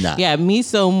you're really not. Yeah, me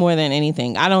so more than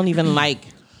anything. I don't even like.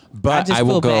 But I just I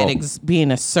will feel go. bad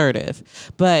being assertive.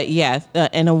 But yeah,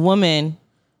 and a woman,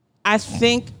 I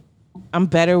think I'm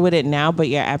better with it now. But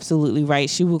you're absolutely right.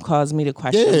 She will cause me to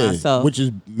question Yeah, myself. which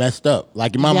is messed up.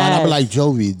 Like in my mind, I'd be Yes. like,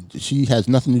 Jovi, she has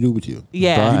nothing to do with you.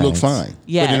 Yeah. You look Right. fine. But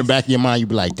Yes. in the back of your mind, you'd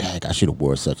be like, dang, I should have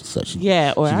wore such and such.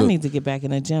 Yeah, or She I look- need to get back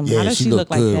in the gym. Yeah, How does she look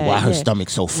like good. that? Why her Yeah. stomach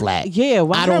so flat? Yeah,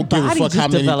 why I her don't give a body fuck just how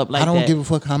many. developed like I don't that? give a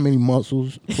fuck how many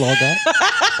muscles Flaw got.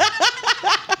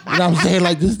 You know what I'm saying?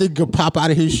 Like, this nigga could pop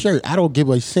out of his shirt. I don't give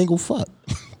a single fuck.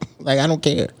 Like, I don't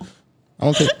care. I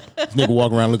don't care. This nigga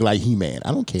walk around looking like He-Man.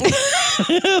 I don't care.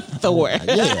 Thor.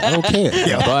 Yeah, I don't care.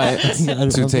 But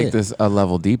to Okay. take this a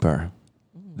level deeper,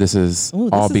 this is Ooh,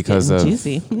 this all is because of getting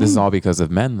juicy. this is all because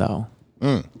of men, though,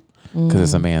 because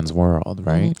it's a man's world,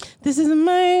 right? This is a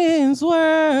man's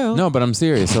world. No, but I'm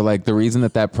serious. So, like, the reason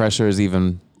that pressure is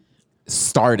even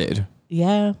started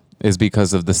Yeah. is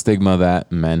because of the stigma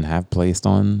that men have placed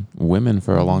on women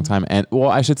for a long time, and well,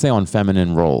 I should say on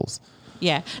feminine roles.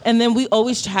 Yeah. And then we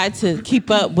always try to keep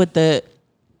up with the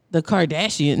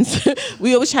Kardashians.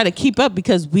 We always try to keep up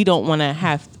because we don't want to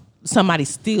have somebody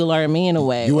steal our man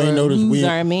away. You ain't or noticed lose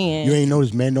our man. You ain't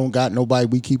noticed men don't got nobody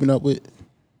we keeping up with?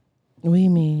 What do you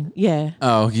mean? Yeah.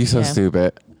 Oh, you so Yeah.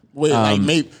 stupid. Wait, like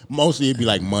maybe mostly it'd be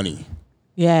like money.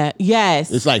 Yeah. Yes.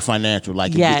 It's like financial.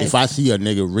 Like Yes. if I see a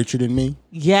nigga richer than me,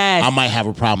 yes. I might have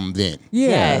a problem then.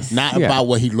 Yes. Not Yeah. about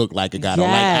what he looked like. It got on.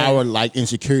 Yes. Like our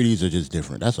insecurities are just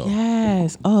different. That's all.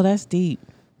 Yes. Oh, that's deep.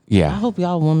 I Yeah, hope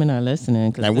y'all women are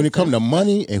listening. 'Cause Like when this it comes to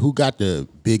money and who got the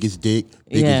biggest dick,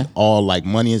 biggest Yeah. all like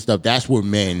money and stuff, that's where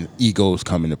men egos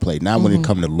come into play. Not when it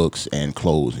comes to looks and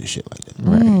clothes and shit like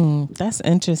that. That's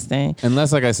interesting.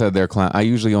 unless, like I said, they're clown. I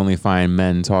usually only find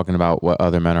men talking about what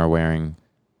other men are wearing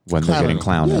when they're getting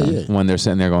Clowning clowned. them. on. Yeah, yeah. When they're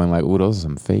sitting there going like, "Ooh, those are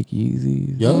some fake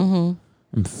Yeezys." Yo, Mm-hmm.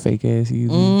 Them fake ass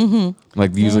Yeezys.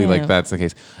 Like usually, like Damn. that's the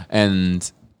case. And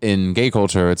in gay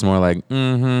culture, it's more like,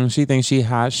 she thinks she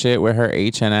hot shit with her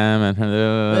H&M and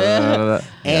her.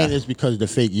 and it's because the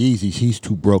fake Yeezys, he's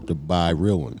too broke to buy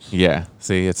real ones. Yeah,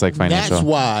 see, it's like financial. That's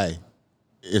why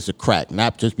it's a crack.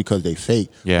 Not just because they fake,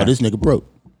 Yeah. but this nigga broke.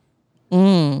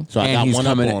 So I got one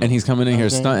up on him. And he's coming in here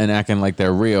stunting, acting like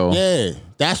they're real. Yeah,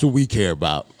 that's what we care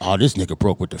about. Oh, this nigga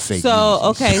broke with the fake. So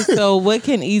okay, so what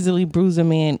can easily bruise a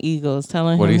man egos?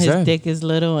 Telling him his dick is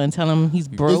little and telling him he's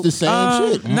broke. It's the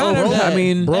same shit. No, I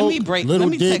mean, let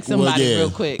me text somebody real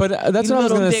quick. But that's what I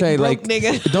was gonna say. Like,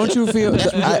 nigga. Don't you feel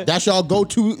that's y'all go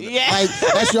to? Yeah. Like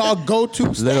that's y'all go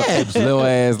to stabs. Little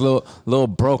ass, little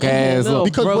broke ass,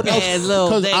 because broke ass, little.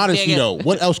 Because honestly, though,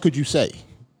 what else could you say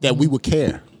that we would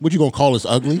care? What you gonna call us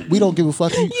ugly? We don't give a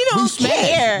fuck. You don't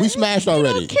care. We smashed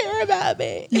already. You don't care about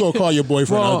me. You gonna call your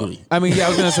boyfriend ugly? I mean, yeah, I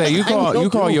was gonna say you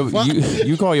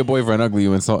call your boyfriend ugly.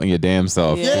 You insulting your damn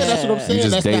self. Yeah, that's what I'm saying. You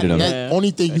just dated him. The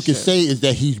only thing you can say is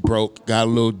that he's broke, got a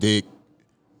little dick.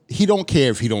 He don't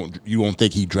care if you don't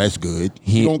think he dressed good.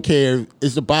 He don't care.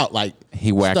 It's about like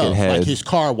he whack it head. Like his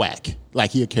car whack.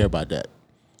 Like he'll care about that.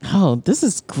 Oh, this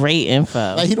is great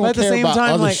info. Like he don't care about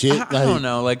other shit. I don't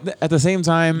know. Like at the same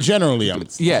time, generally, At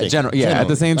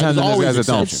the same time, there's guys that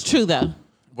don't. It's true though.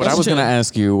 What I was gonna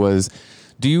ask you was,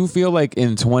 do you feel like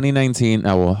in 2019?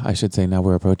 Oh, well, I should say now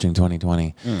we're approaching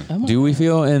 2020. Do we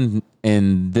feel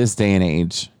in this day and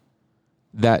age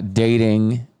that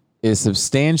dating is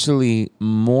substantially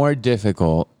more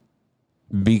difficult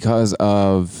because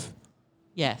of?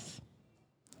 Yes.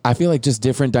 I feel like just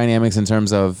different dynamics in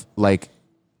terms of like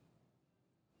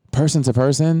person to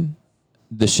person,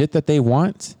 the shit that they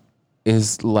want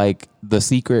is like the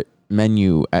secret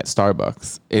menu at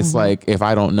Starbucks. It's like if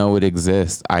I don't know it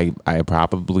exists, I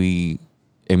probably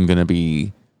am gonna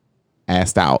be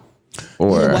asked out.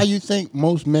 Or why you think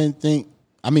most women think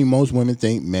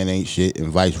men ain't shit and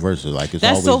vice versa. Like it's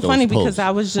that's always so funny posts. because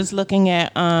I was just looking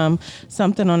at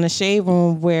something on the Shade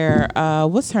Room where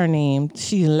what's her name?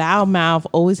 She loudmouth,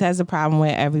 always has a problem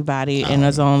with everybody in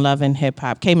her own love and hip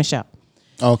hop. K Michelle.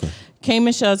 Okay. K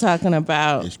Michelle talking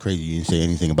about. It's crazy you didn't say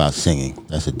anything about singing.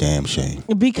 That's a damn shame.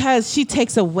 Because she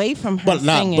takes away from her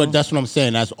singing. But that's what I'm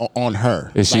saying. That's on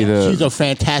her. She's a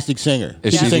fantastic singer.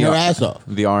 She can sing her ass off.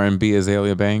 The R&B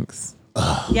Azalea Banks.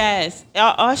 Yes,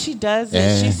 all she does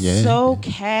is she's so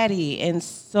catty and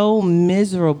so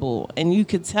miserable, and you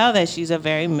could tell that she's a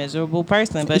very miserable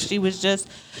person. But she was just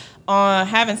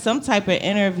having some type of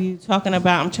interview talking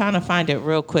about. I'm trying to find it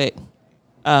real quick.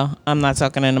 Oh, I'm not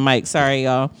talking in the mic. Sorry,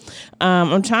 y'all.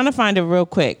 I'm trying to find it real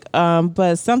quick.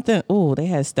 But something. Oh, they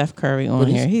had Steph Curry on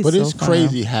here. It's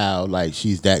crazy how like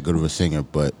she's that good of a singer,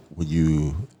 but when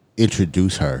you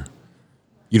introduce her,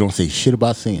 you don't say shit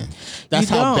about singing. That's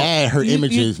how bad her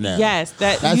image is now. Yes,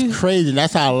 that's crazy. And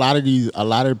that's how a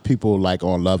lot of people like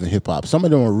on Love and Hip Hop. Some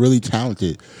of them are really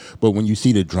talented, but when you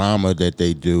see the drama that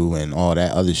they do and all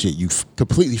that other shit, you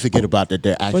completely forget about that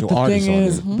they're actual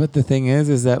artists. But the thing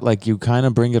is that like you kind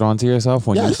of bring it onto yourself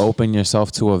when you open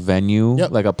yourself to a venue,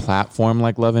 like a platform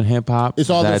like Love and Hip Hop. It's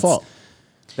all their fault.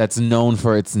 That's known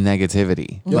for its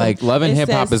negativity. Yep. Like Love and Hip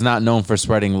Hop is not known for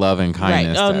spreading love and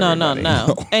kindness. Right. Oh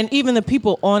no. And even the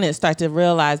people on it start to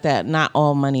realize that not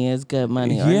all money is good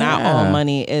money, or not all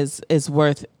money is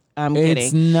worth getting.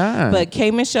 It's not. But K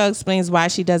Michelle explains why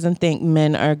she doesn't think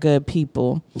men are good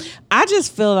people. I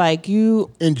just feel like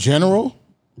you in general.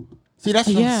 See, that's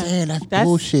what I'm saying. That's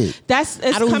bullshit.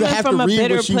 It's coming from a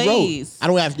bitter place. I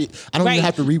don't even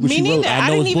have to read what she wrote. I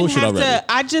know it's bullshit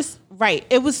already. Right.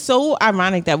 It was so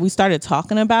ironic that we started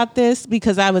talking about this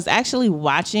because I was actually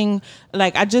watching,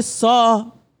 like I just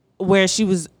saw where she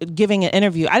was giving an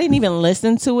interview. I didn't even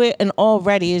listen to it, and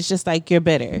already it's just like you're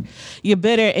bitter. You're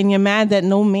bitter and you're mad that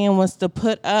no man wants to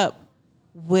put up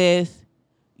with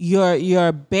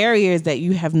your barriers that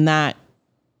you have not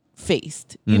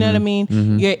faced. You know what I mean?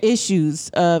 Mm-hmm. Your issues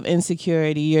of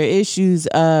insecurity, your issues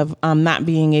of not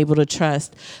being able to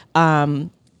trust.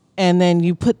 And then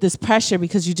you put this pressure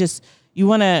because you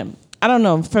want to, I don't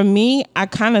know. For me, I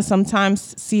kind of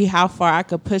sometimes see how far I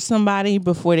could push somebody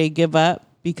before they give up,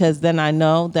 because then I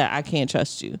know that I can't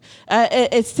trust you.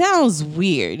 It sounds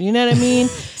weird. You know what I mean?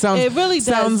 It really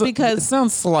does, because it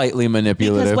sounds slightly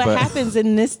manipulative. Because what happens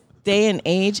in this day and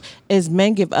age is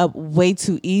men give up way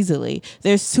too easily.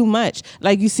 There's too much.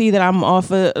 Like you see that I'm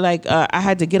off of, I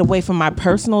had to get away from my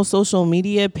personal social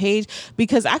media page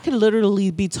because I could literally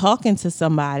be talking to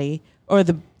somebody, or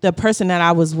the person that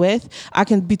I was with, I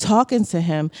can be talking to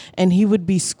him and he would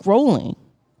be scrolling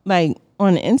like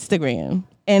on Instagram.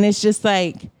 And it's just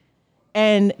like,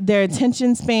 and their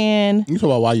attention span. You talk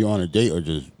about while you're on a date or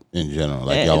just in general?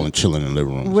 Like y'all chilling in the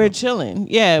living room? We're chilling,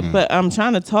 but I'm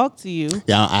trying to talk to you.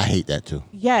 Yeah, I hate that too.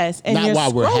 Yes. And not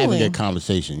while scrolling. We're having a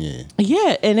conversation,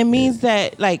 Yeah, and it means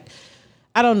that, like,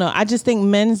 I don't know. I just think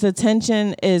men's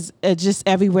attention is just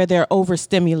everywhere. They're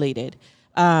overstimulated.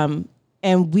 And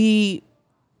we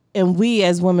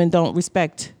as women don't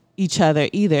respect each other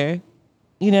either.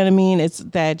 You know what I mean? It's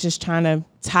that just trying to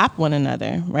top one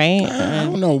another, right? I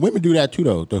don't know. Women do that too,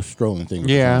 though. The strolling thing.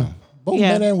 Yeah. Both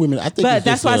men and women. I think. But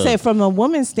that's why I say, from a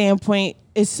woman's standpoint,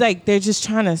 it's like they're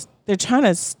trying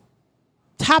to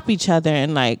top each other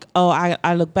and like, oh,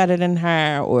 I look better than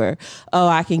her, or oh,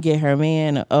 I can get her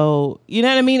man, or, oh, you know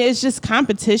what I mean? It's just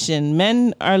competition.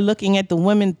 Men are looking at the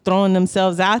women throwing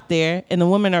themselves out there, and the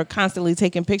women are constantly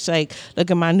taking pictures like, look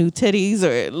at my new titties,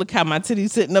 or look how my titties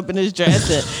sitting up in this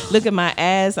dress, or look at my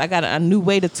ass, I got a new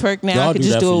way to twerk now. I can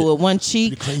just do it with one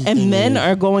cheek. And men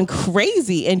are going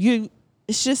crazy, and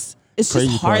it's just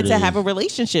hard to have a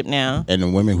relationship now. And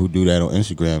the women who do that on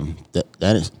Instagram,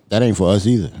 that ain't for us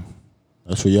either.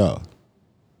 That's for y'all.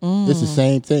 It's the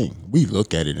same thing. We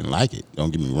look at it and like it.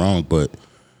 Don't get me wrong, but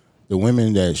the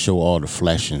women that show all the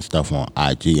flesh and stuff on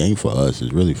IG ain't for us.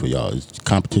 It's really for y'all. It's a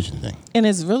competition thing. And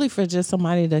it's really for just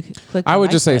somebody to click. I would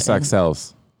just say sex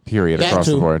sells. Period. Across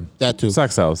the board. That too.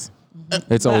 Sex sells.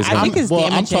 It's always. I think it's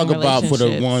I'm talking about for the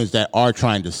relationships. ones that are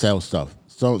trying to sell stuff.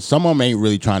 So some of them ain't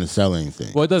really trying to sell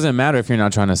anything. Well, it doesn't matter if you're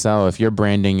not trying to sell. If you're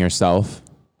branding yourself.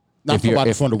 Not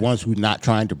about from the ones who not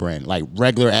trying to brand, like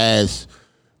regular ass.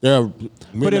 But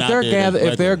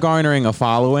if they're garnering a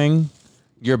following,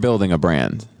 you're building a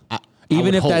brand.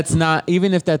 Even if that's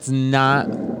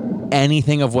not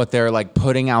anything of what they're like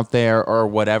putting out there or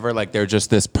whatever, like they're just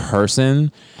this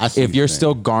person. If you're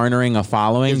still garnering a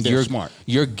following,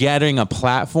 you're getting a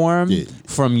platform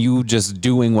from you just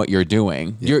doing what you're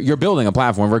doing. Yeah. You're building a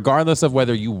platform, regardless of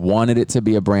whether you wanted it to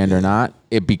be a brand or not.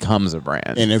 It becomes a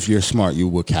brand. And if you're smart, you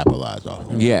will capitalize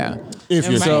off it. Yeah. If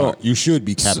you're smart, you should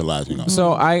be capitalizing on it.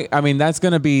 So I mean, that's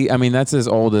going to be, that's as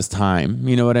old as time.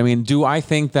 You know what I mean? Do I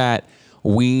think that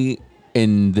we,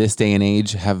 in this day and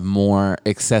age, have more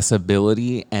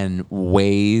accessibility and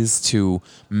ways to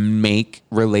make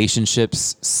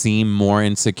relationships seem more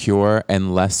insecure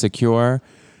and less secure?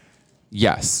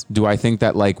 Yes. Do I think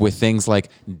that like with things like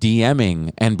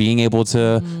DMing and being able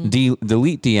to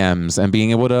delete DMs and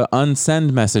being able to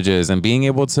unsend messages and being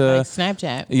able to like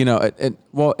Snapchat,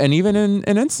 and even in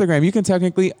Instagram, you can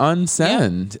technically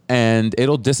unsend and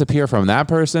it'll disappear from that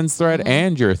person's thread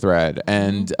and your thread.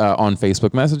 And on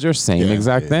Facebook Messenger, same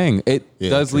exact thing. It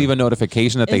does leave a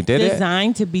notification that they did it. It's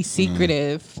designed to be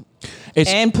secretive.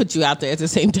 And put you out there at the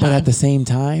same time. But at the same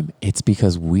time, it's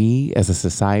because we as a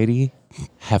society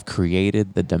have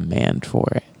created the demand for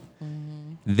it.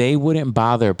 They wouldn't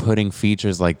bother putting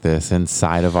features like this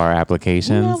inside of our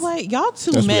applications. You know what? Y'all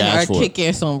two men are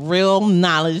kicking some real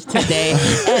knowledge today.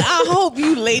 And I hope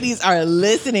you ladies are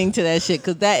listening to that shit,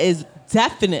 because that is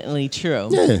definitely true.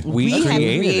 Yeah. We have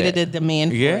created a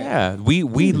demand for it. Yeah.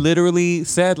 We literally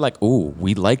said like, oh,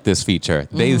 we like this feature.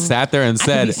 They sat there and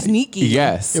said, be sneaky.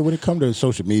 Yes. Yeah, when it comes to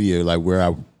social media, like we're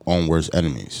our own worst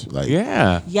enemies. Like,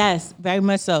 yes, very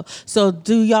much so. So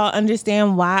do y'all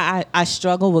understand why I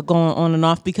struggle with going on and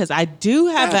off? Because I do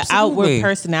have an outward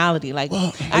personality. Like,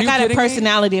 I got a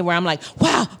personality where I'm like,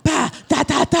 wow, bah, da,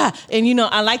 da, da. And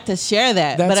I like to share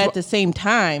that. But at the same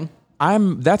time,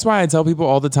 that's why I tell people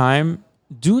all the time,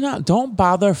 don't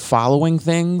bother following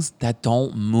things that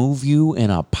don't move you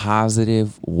in a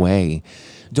positive way.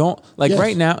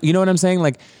 Right now, you know what I'm saying?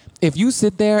 Like, if you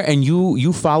sit there and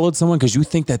you followed someone because you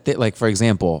think that like, for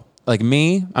example, like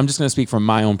me, I'm just going to speak from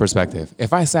my own perspective.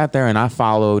 If I sat there and I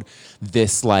followed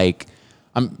this, like,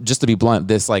 just to be blunt,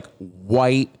 this like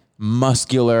white,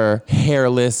 muscular,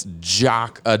 hairless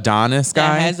jock Adonis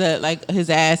guy that has his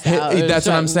ass out. That's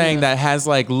what I'm saying. That has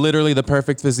like literally the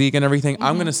perfect physique and everything.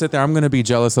 I'm going to sit there. I'm going to be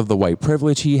jealous of the white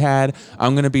privilege he had.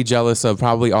 I'm going to be jealous of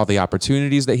probably all the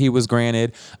opportunities that he was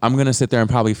granted. I'm going to sit there and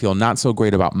probably feel not so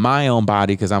great about my own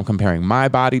body because I'm comparing my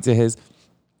body to his.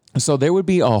 So there would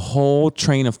be a whole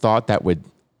train of thought that would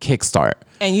kickstart.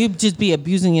 And you'd just be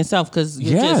abusing yourself because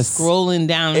you're just scrolling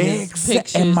down his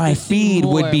pictures. And my feed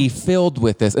would be filled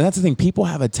with this. And that's the thing. People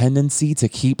have a tendency to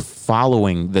keep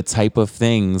following the type of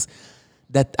things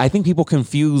that I think people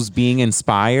confuse being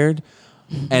inspired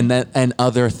and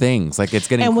other things. Like it's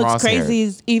getting And what's crazy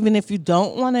is even if you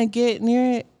don't want to get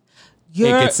near it, it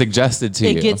gets suggested to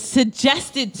you. It gets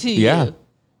suggested to you.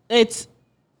 Yeah.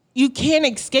 You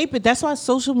can't escape it. That's why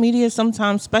social media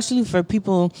sometimes, especially for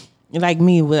people like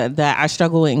me that I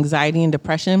struggle with anxiety and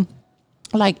depression,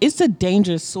 like it's a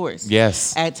dangerous source.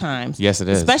 Yes. At times. Yes, it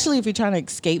is. Especially if you're trying to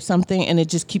escape something and it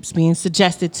just keeps being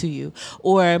suggested to you.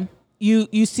 Or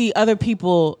you see other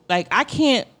people, like I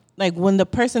can't, like when the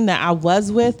person that I was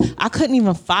with, I couldn't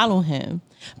even follow him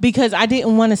because I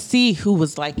didn't want to see who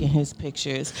was liking his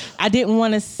pictures. I didn't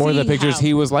want to see or the pictures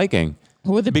he was liking.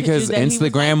 Because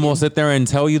Instagram will sit there and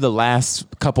tell you the last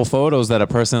couple photos that a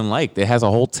person liked. It has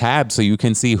a whole tab so you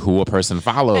can see who a person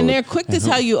followed. And they're quick to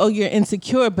tell you, oh, you're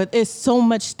insecure, but it's so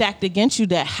much stacked against you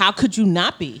that how could you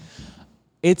not be?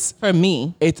 It's for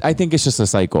me. I think it's just a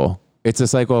cycle. It's a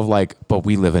cycle of like, but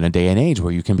we live in a day and age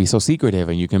where you can be so secretive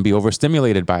and you can be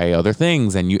overstimulated by other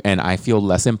things, and I feel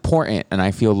less important and I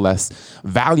feel less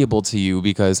valuable to you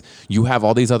because you have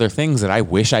all these other things that I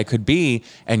wish I could be,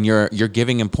 and you're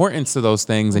giving importance to those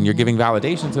things and you're giving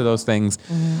validation to those things.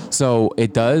 So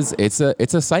it's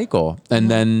a cycle, and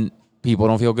then people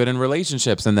don't feel good in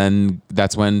relationships, and then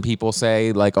that's when people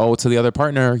say like, oh, to the other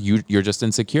partner, you're just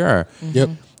insecure.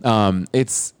 Yep.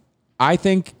 I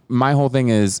think my whole thing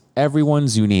is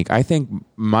everyone's unique. I think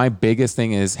my biggest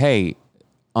thing is, hey,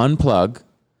 unplug,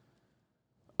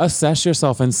 assess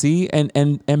yourself and see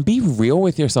and be real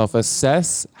with yourself.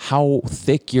 Assess how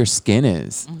thick your skin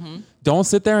is. Don't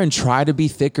sit there and try to be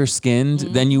thicker skinned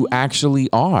than you actually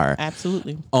are.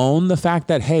 Absolutely. Own the fact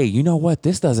that, hey, you know what?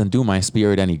 This doesn't do my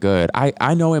spirit any good.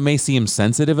 I know it may seem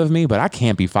sensitive of me, but I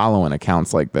can't be following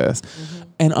accounts like this.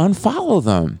 And unfollow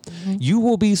them. You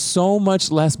will be so much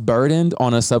less burdened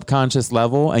on a subconscious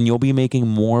level, and you'll be making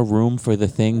more room for the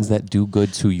things that do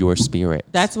good to your spirit.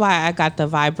 That's why I got the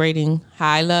vibrating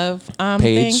high love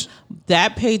page. thing.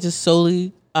 That page is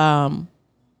solely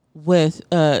with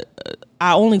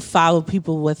I only follow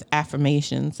people with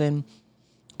affirmations and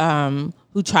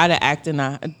who try to act in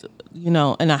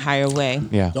a higher way.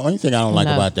 Yeah. The only thing I don't like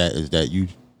about that is that you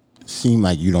seem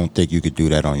like you don't think you could do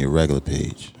that on your regular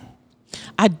page.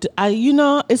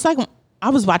 It's like I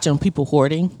was watching people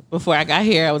hoarding before I got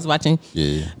here. I was watching,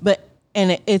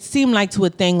 and it seemed like to a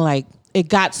thing like it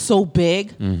got so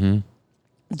big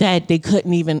that they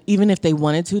couldn't even if they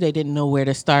wanted to, they didn't know where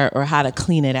to start or how to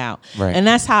clean it out. Right. And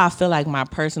that's how I feel like my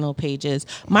personal page is.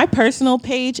 My personal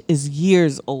page is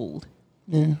years old.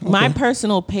 Yeah, okay. My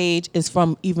personal page is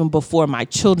from even before my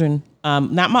children,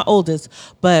 not my oldest,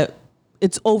 but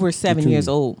it's over 7 years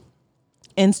old.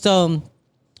 And so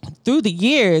through the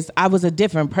years, I was a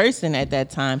different person at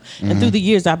that time. And through the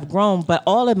years, I've grown. But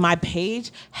all of my page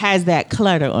has that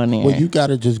clutter on there. Well, you got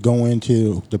to just go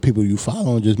into the people you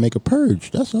follow and just make a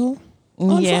purge. That's all.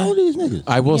 Unfollow these niggas.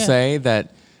 I will say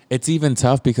that it's even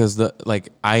tough because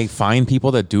I find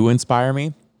people that do inspire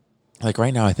me. Like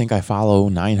right now, I think I follow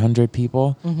 900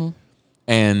 people.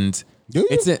 And do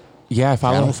you? I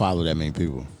follow. I don't follow that many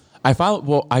people.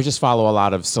 I just follow a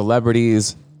lot of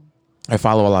celebrities. I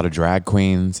follow a lot of drag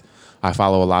queens. I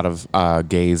follow a lot of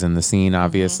gays in the scene,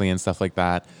 obviously, and stuff like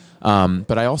that.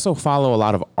 But I also follow a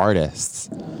lot of artists,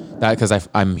 because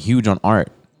I'm huge on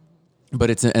art.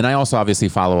 But and I also obviously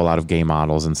follow a lot of gay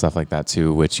models and stuff like that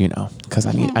too, which because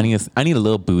I need a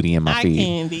little booty in my feed.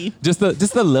 Candy. Just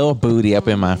a little booty up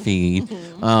in my feed.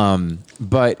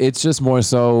 But it's just more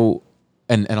so,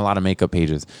 and a lot of makeup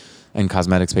pages and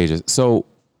cosmetics pages. So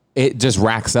it just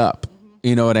racks up.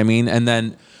 You know what I mean? And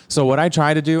then. So what I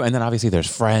try to do, and then obviously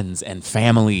there's friends and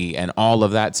family and all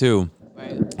of that too.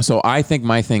 Right. So I think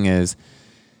my thing is,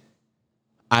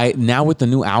 now with the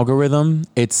new algorithm,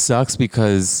 it sucks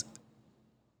because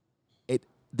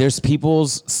there's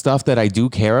people's stuff that I do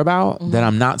care about that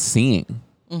I'm not seeing.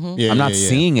 I'm not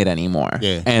seeing it anymore.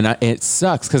 Yeah. And it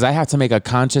sucks because I have to make a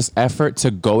conscious effort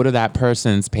to go to that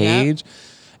person's page,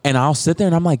 and I'll sit there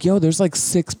and I'm like, yo, there's like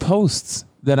 6 posts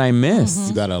that I missed.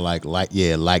 You gotta like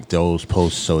those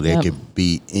posts so they could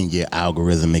be in your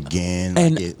algorithm again.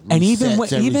 And even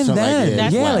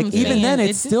then,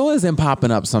 it still isn't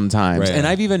popping up sometimes. Right. And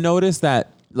I've even noticed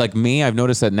that, I've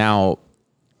noticed that now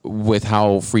with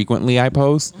how frequently I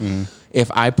post. If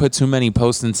I put too many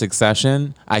posts in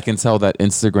succession, I can tell that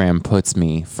Instagram puts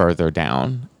me further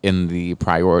down in the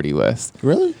priority list.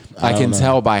 Really? I can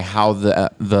tell by how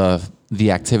the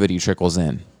activity trickles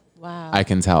in. Wow. I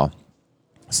can tell.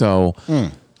 So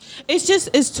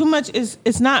it's too much.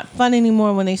 It's not fun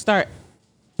anymore when they start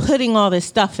putting all this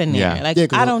stuff in there.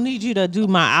 I don't need you to do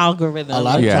my algorithm. A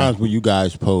lot of times when you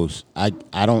guys post, I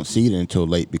don't see it until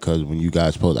late because when you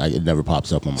guys post, it never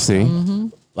pops up on my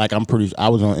phone. I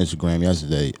was on Instagram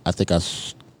yesterday. I think I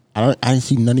didn't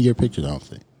see none of your pictures. I don't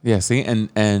think. Yeah. See, and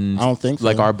I don't think so.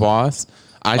 Like our boss,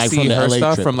 I see her LA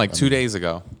stuff trip, from 2 days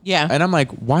ago. Yeah. And I'm like,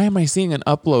 why am I seeing an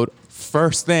upload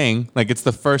first thing? It's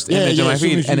the first image on my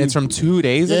feed, and it's from 2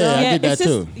 days ago. Yeah, I did that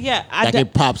too. Yeah,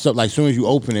 it pops up as soon as you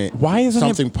open it. Why isn't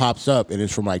something pops up and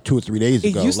it's from 2 or 3 days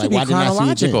ago? It used to be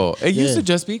chronological. It used to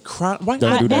just be why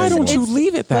don't you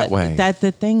leave it that way? That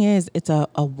the thing is, it's a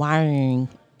wiring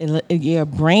your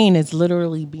brain is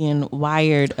literally being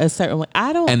wired a certain way.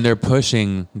 And they're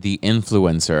pushing the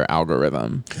influencer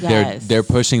algorithm. Yes. They're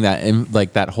pushing that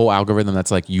like that whole algorithm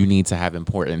that's like you need to have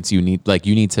importance. You need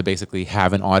to basically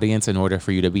have an audience in order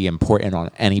for you to be important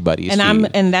on anybody's feed.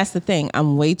 And that's the thing.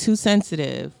 I'm way too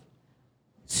sensitive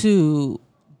to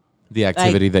the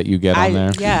activity that you get on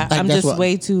there. Yeah, Like, I'm just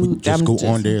way too. Just go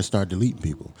on there and start deleting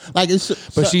people. Like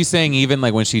But she's saying even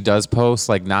like when she does post,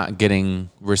 like not getting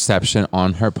reception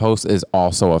on her post is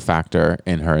also a factor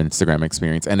in her Instagram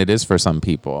experience, and it is for some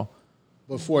people.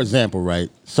 But for example, right,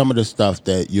 some of the stuff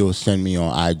that you'll send me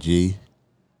on IG,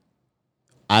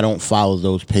 I don't follow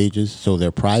those pages, so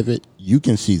they're private. You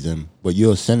can see them, but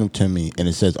you'll send them to me, and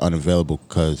it says unavailable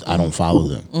because I don't follow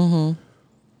them. Mm-hmm.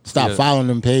 Stop following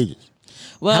them pages.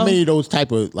 Well, how many of those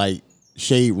type of like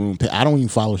Shade Room? I don't even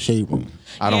follow Shade Room.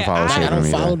 I don't follow Shade Room. I don't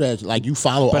either. follow that. Like you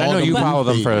follow, but all I know you them follow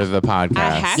them pages. for the podcast. I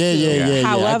have to. Yeah.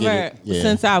 However,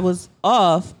 since I was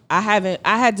off,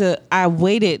 I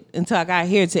waited until I got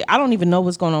here I don't even know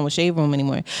what's going on with Shade Room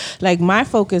anymore. Like my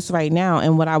focus right now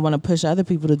and what I want to push other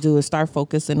people to do is start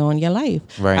focusing on your life.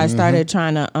 Right. I started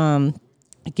trying to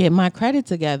get my credit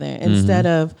together instead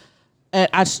of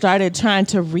I started trying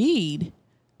to read.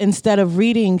 Instead of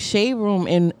reading Shade Room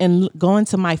and going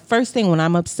to my first thing when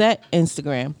I'm upset,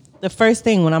 Instagram. The first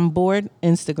thing when I'm bored,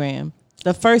 Instagram.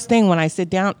 The first thing when I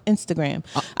sit down, Instagram.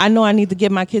 I know I need to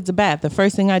give my kids a bath. The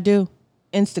first thing I do,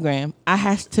 Instagram. I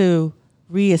have to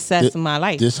reassess my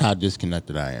life. This is how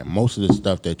disconnected I am. Most of the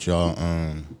stuff that y'all,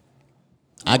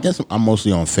 I guess I'm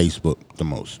mostly on Facebook the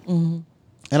most. Mm-hmm.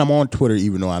 And I'm on Twitter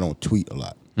even though I don't tweet a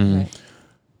lot. Mm-hmm. Right.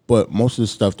 But most of the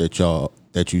stuff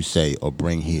that you say or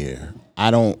bring here, I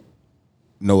don't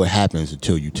know what happens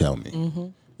until you tell me. Mm-hmm.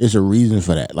 There's a reason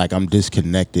for that. Like I'm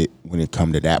disconnected when it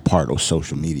comes to that part of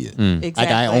social media. Exactly. Like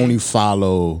I only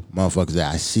follow motherfuckers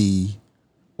that I see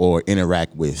or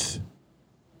interact with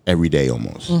every day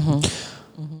almost.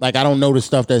 Mm-hmm. Mm-hmm. Like I don't know the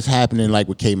stuff that's happening like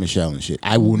with K. Michelle and shit.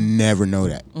 I will never know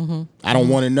that. Mm-hmm. I don't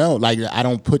want to know. Like I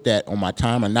don't put that on my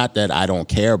timeline. Not that I don't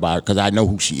care about it because I know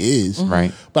who she is. Mm-hmm.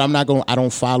 Right. But I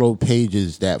don't follow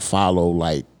pages that follow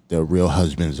like the Real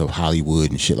Husbands of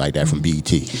Hollywood and shit like that from BET.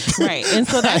 Right. And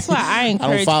so that's why I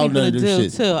encourage people to do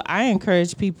too. I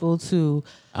encourage people to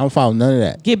I don't follow none of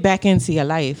that. Get back into your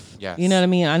life. Yes. You know what I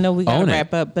mean? I know we got to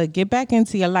wrap up, but get back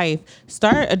into your life.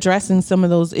 Start addressing some of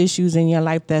those issues in your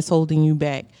life that's holding you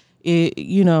back.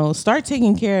 Start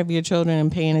taking care of your children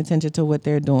and paying attention to what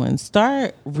they're doing.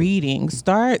 Start reading.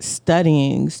 Start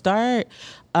studying. Start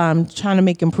trying to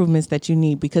make improvements that you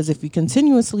need, because if you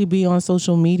continuously be on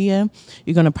social media,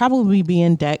 you're going to probably be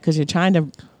in debt because you're trying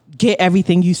to get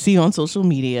everything you see on social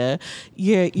media.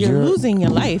 You're losing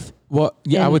your life. Well,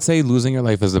 yeah, I would say losing your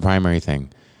life is the primary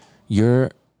thing. You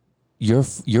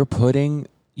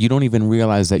don't even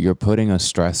realize that you're putting a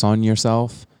stress on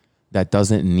yourself that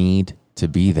doesn't need to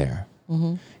be there.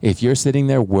 Mm-hmm. If you're sitting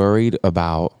there worried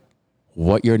about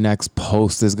what your next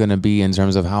post is going to be in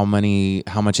terms of how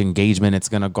much engagement it's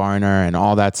going to garner and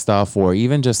all that stuff, or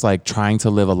even just like trying to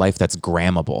live a life that's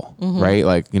grammable, mm-hmm. right?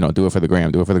 Like, do it for the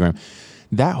gram,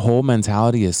 That whole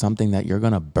mentality is something that you're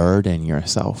going to burden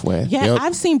yourself with. Yeah,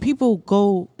 I've seen people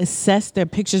go assess their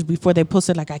pictures before they post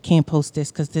it. Like, I can't post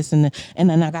this because this and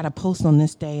then I got to post on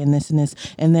this day and this and this.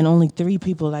 And then only 3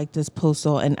 people like this post.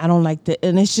 And I don't like that.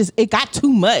 And it's just, it got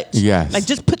too much. Yes. Like,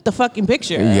 just put the fucking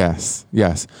picture. Yes.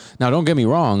 Now, don't get me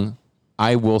wrong.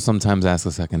 I will sometimes ask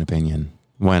a second opinion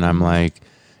when I'm like,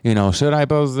 should I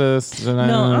post this?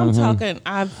 I'm talking.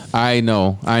 I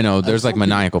know. There's like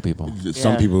maniacal people.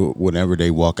 Some people, whenever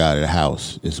they walk out of the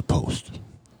house, it's a post.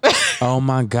 Oh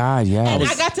my God, yeah. And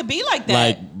I got to be like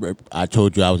that. Like I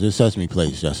told you, I was at Sesame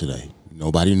Place yesterday.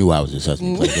 Nobody knew I was at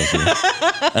Sesame Place yesterday,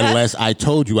 unless I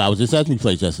told you I was at Sesame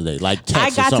Place yesterday. Like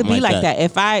text I got or something to be like that.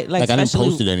 If I I didn't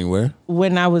post it anywhere.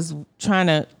 When I was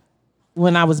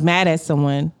mad at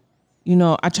someone.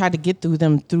 I tried to get through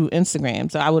them through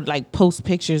Instagram. So I would like post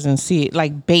pictures and see it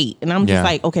like bait. And I'm just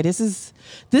like, okay, this is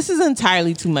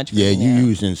entirely too much for me. Yeah, you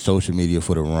using social media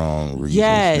for the wrong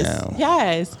reasons now.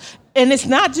 Yes. And it's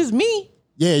not just me.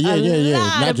 Yeah.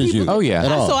 Not just you. Oh yeah.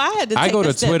 At all. So I had to. I go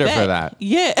to Twitter back. for that.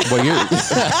 Yeah.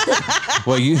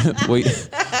 What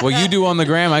you do on the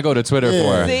gram, I go to Twitter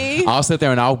for. See? I'll sit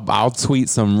there and I'll tweet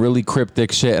some really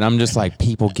cryptic shit, and I'm just like,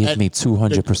 people give me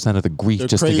 200% of the grief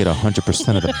just to get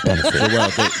 100% of the benefit.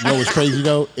 You know what's crazy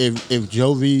though? If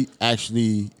Jovi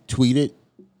actually tweeted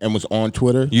and was on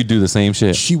Twitter, you do the same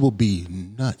shit. She will be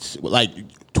nuts. Like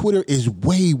Twitter is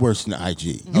way worse than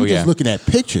IG. You're just looking at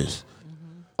pictures.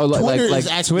 Oh, Twitter like is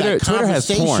actually Twitter has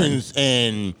porn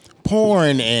and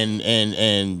porn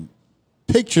and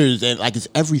pictures and like it's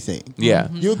everything. Yeah.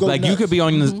 You'll go like nuts. you could be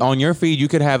on your feed, you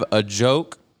could have a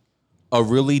joke, a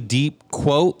really deep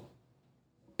quote,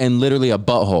 and literally a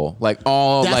butthole. Like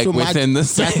all That's like what within the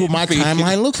same That's what my feed.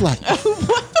 timeline looks like.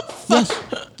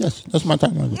 Yes, that's my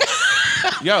timeline.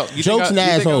 Yo, you Jokes think and you think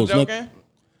I'm assholes. joking?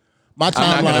 My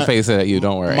timeline. I'm not gonna face it at you.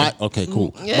 Don't worry. Okay,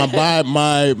 cool.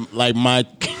 My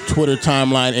Twitter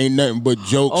timeline ain't nothing but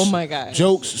jokes. Oh my God.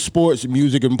 Jokes, sports,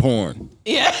 music, and porn.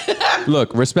 Yeah.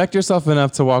 Look, respect yourself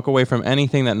enough to walk away from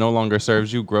anything that no longer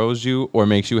serves you, grows you, or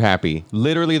makes you happy.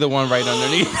 Literally the one right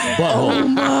underneath. Oh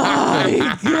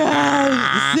My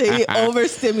God. See,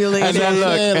 overstimulated.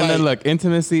 And then look,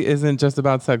 intimacy isn't just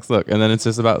about sex. Look, and then it's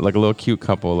just about like a little cute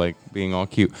couple, like being all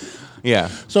cute. Yeah.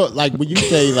 So like when you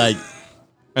say like,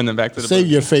 and then back to the say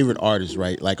book. your favorite artist,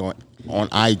 right? Like on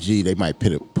IG, they might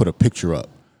put a picture up,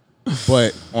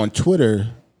 but on Twitter,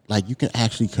 like you can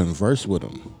actually converse with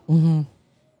them. Mm-hmm.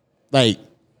 Like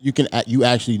you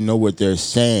actually know what they're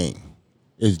saying.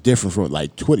 It's different from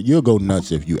like Twitter. You'll go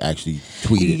nuts if you actually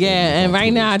tweet it. Yeah, and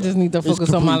right now I just need to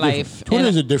focus on my life. Twitter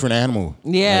is a different animal.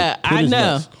 Yeah, like, I know.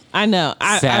 Nuts. I know.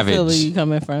 I feel where Savage. you're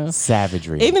coming from.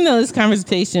 Savagery. Even though this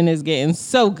conversation is getting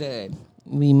so good,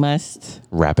 we must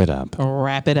Wrap it up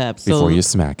wrap it up. So before you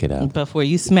smack it up. Before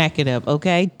you smack it up,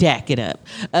 okay? Dack it up.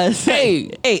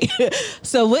 Hey.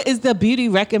 So what is the beauty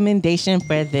recommendation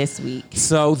for this week?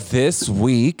 So this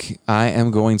week, I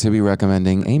am going to be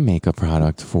recommending a makeup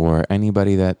product for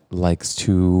anybody that likes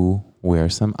to wear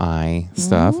some eye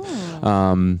stuff.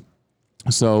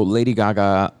 So Lady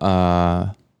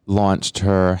Gaga launched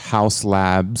her House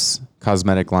Labs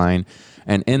cosmetic line.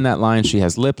 And in that line, she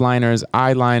has lip liners,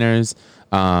 eyeliners,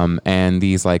 and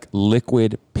these like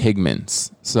liquid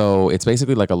pigments. So it's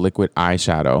basically like a liquid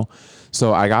eyeshadow.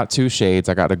 So I got 2 shades.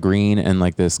 I got a green and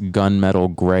like this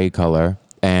gunmetal gray color.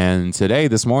 And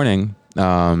this morning,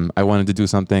 I wanted to do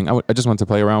something. I just wanted to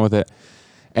play around with it.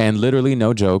 And literally,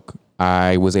 no joke,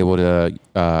 I was able to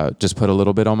just put a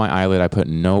little bit on my eyelid. I put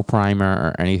no primer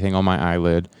or anything on my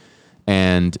eyelid.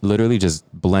 And literally just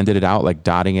blended it out, like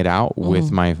dotting it out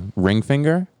with my ring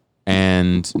finger.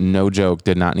 And no joke,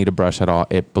 did not need a brush at all.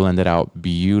 It blended out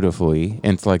beautifully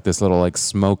into like this little like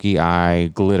smoky eye,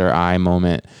 glitter eye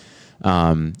moment.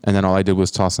 And then all I did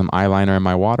was toss some eyeliner in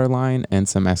my waterline and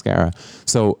some mascara.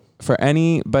 So for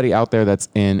anybody out there that's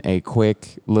in a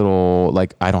quick little,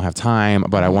 like, I don't have time,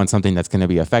 but I want something that's going to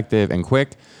be effective and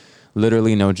quick,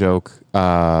 literally no joke,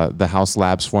 the House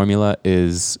Labs formula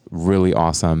is really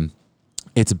awesome.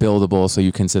 It's buildable, so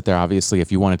you can sit there. Obviously,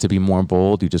 if you want it to be more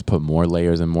bold, you just put more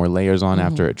layers and more layers on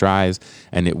after it dries,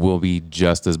 and it will be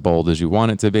just as bold as you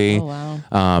want it to be. Oh,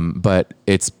 wow. But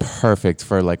it's perfect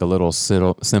for like a little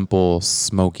simple,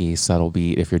 smoky, subtle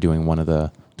beat if you're doing one of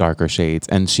the darker shades.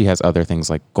 And she has other things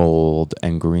like gold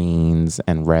and greens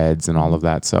and reds and all of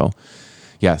that. So,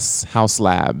 yes, House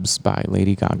Labs by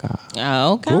Lady Gaga.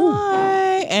 Okay. Ooh.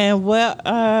 And what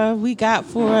we got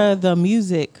for the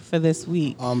music for this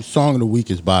week? Song of the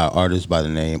week is by an artist by the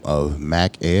name of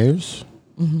Mac Ayres,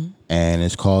 and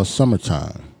it's called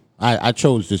Summertime. I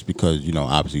chose this because,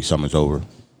 obviously summer's over.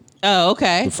 Oh,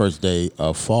 okay. The first day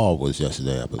of fall was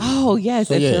yesterday, I believe. Oh, yes.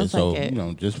 So, it yeah, feels like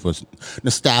it. just for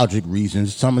nostalgic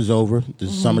reasons, summer's over. This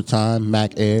is Summertime,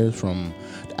 Mac Ayres from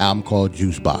the album called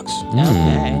Juice Box.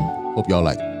 Okay. Hope y'all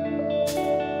like it.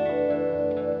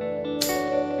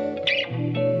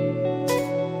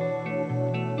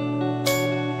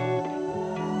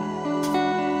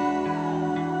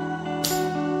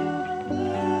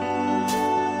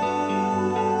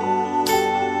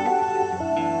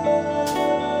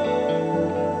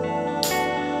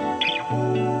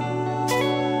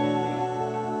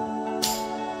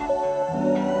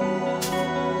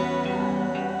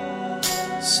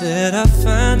 Said I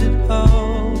find it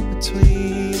all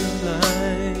between the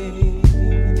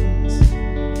lines.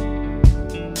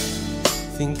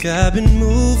 Think I've been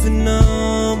moving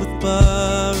on with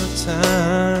borrowed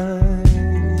time.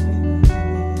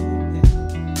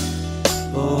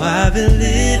 Oh, I've been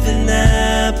living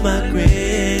at my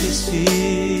greatest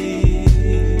fear.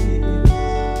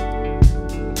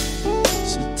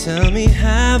 So tell me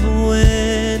how and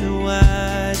when and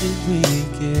why did we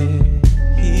get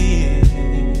here?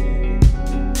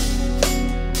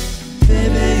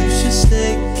 Baby, you should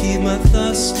stay, keep my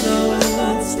thoughts low.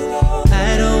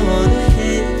 I don't wanna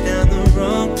head down the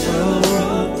wrong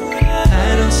road.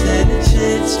 I don't stand a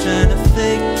chance trying to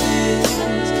fake this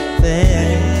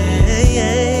thing.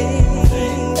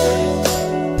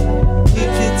 We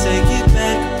could take it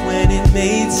back when it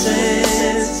made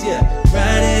sense. Yeah,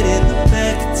 write it in the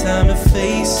back, time to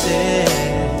face it.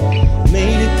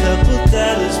 Made a couple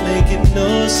dollars making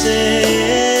no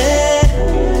sense.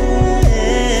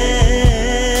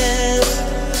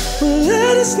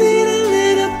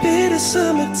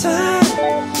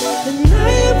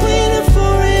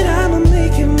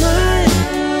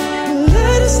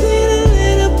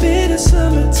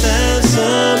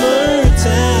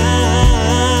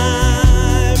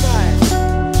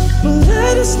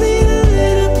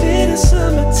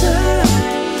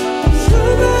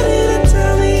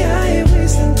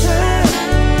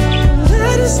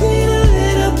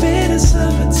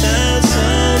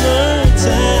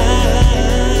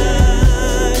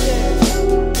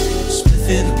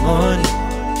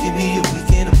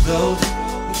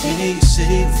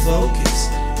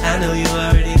 I know you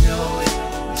already know it.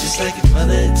 Just like your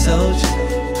mother had told you,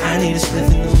 I need a spliff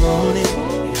in the morning.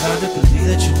 It's hard to believe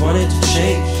that you wanted to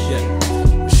change.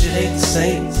 But shit ain't the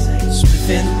same. Spliff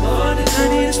in the morning, I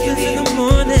need a spliff in the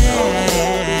morning.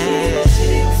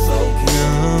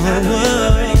 I know you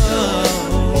already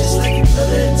know. Just like your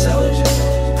mother had told you,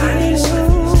 I need a spliff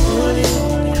in the morning.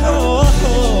 It's hard to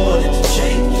believe that you wanted to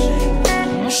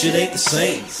change. Shit ain't the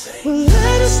same. Well,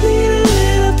 I just need a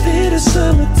little bit of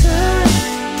summertime,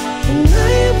 and I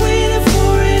ain't waiting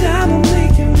for it, I'ma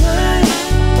make it mine.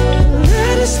 Well,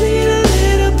 I just need a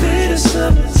little bit of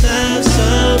summertime,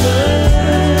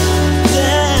 summertime,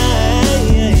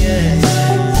 yeah.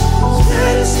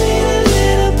 I just need a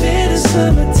little bit of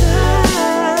summertime.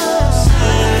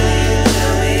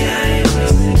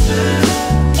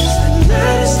 I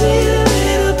just need a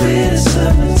little bit of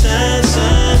summertime,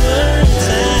 summertime.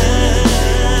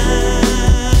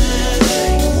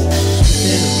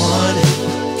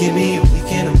 Give me a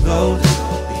weekend, I'm golden.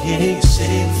 Be hitting your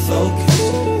city with focus.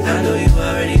 I know you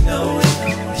already know it.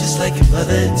 Just like your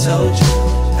mother had told you,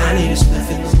 I need a spliff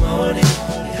in the morning.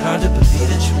 It's hard to believe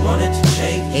that you wanted to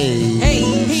change. Hey,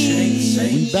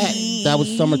 we back. That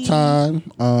was Summertime,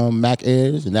 Mac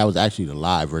Ayres, and that was actually the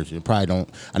live version. It probably don't.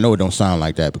 I know it don't sound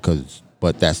like that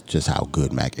but that's just how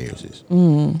good Mac Ayres is.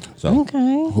 So,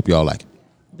 Okay. hope y'all like it.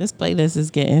 This playlist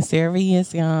is getting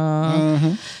serious,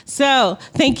 y'all. So,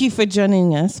 thank you for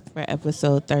joining us for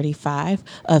episode 35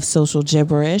 of Social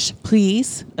Gibberish.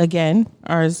 Please, again,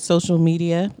 our social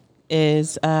media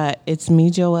is it's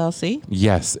me, Joel C.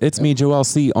 Yes, it's me, Joel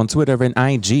C. on Twitter and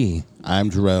IG.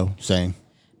 I'm Jarrell, same.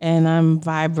 And I'm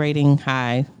vibrating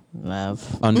high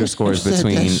love. Underscores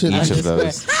between each of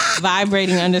those.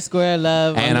 Vibrating underscore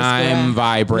love. And I'm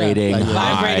vibrating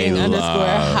vibrating high underscore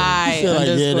love. high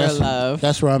underscore love.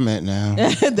 That's where I'm at now.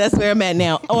 That's where I'm at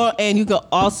now. And you can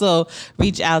also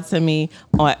reach out to me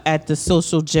at the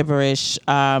Social Gibberish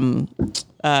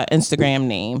Instagram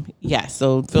name. Yeah,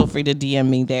 so feel free to DM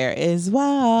me there as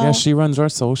well. Yeah, she runs our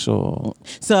social.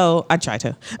 So I try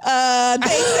to.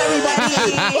 Thanks,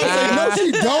 everybody. No,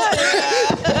 she don't.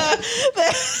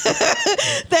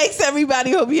 Thanks,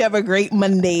 everybody. Hope you have a great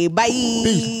Monday. Bye.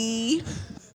 Peace.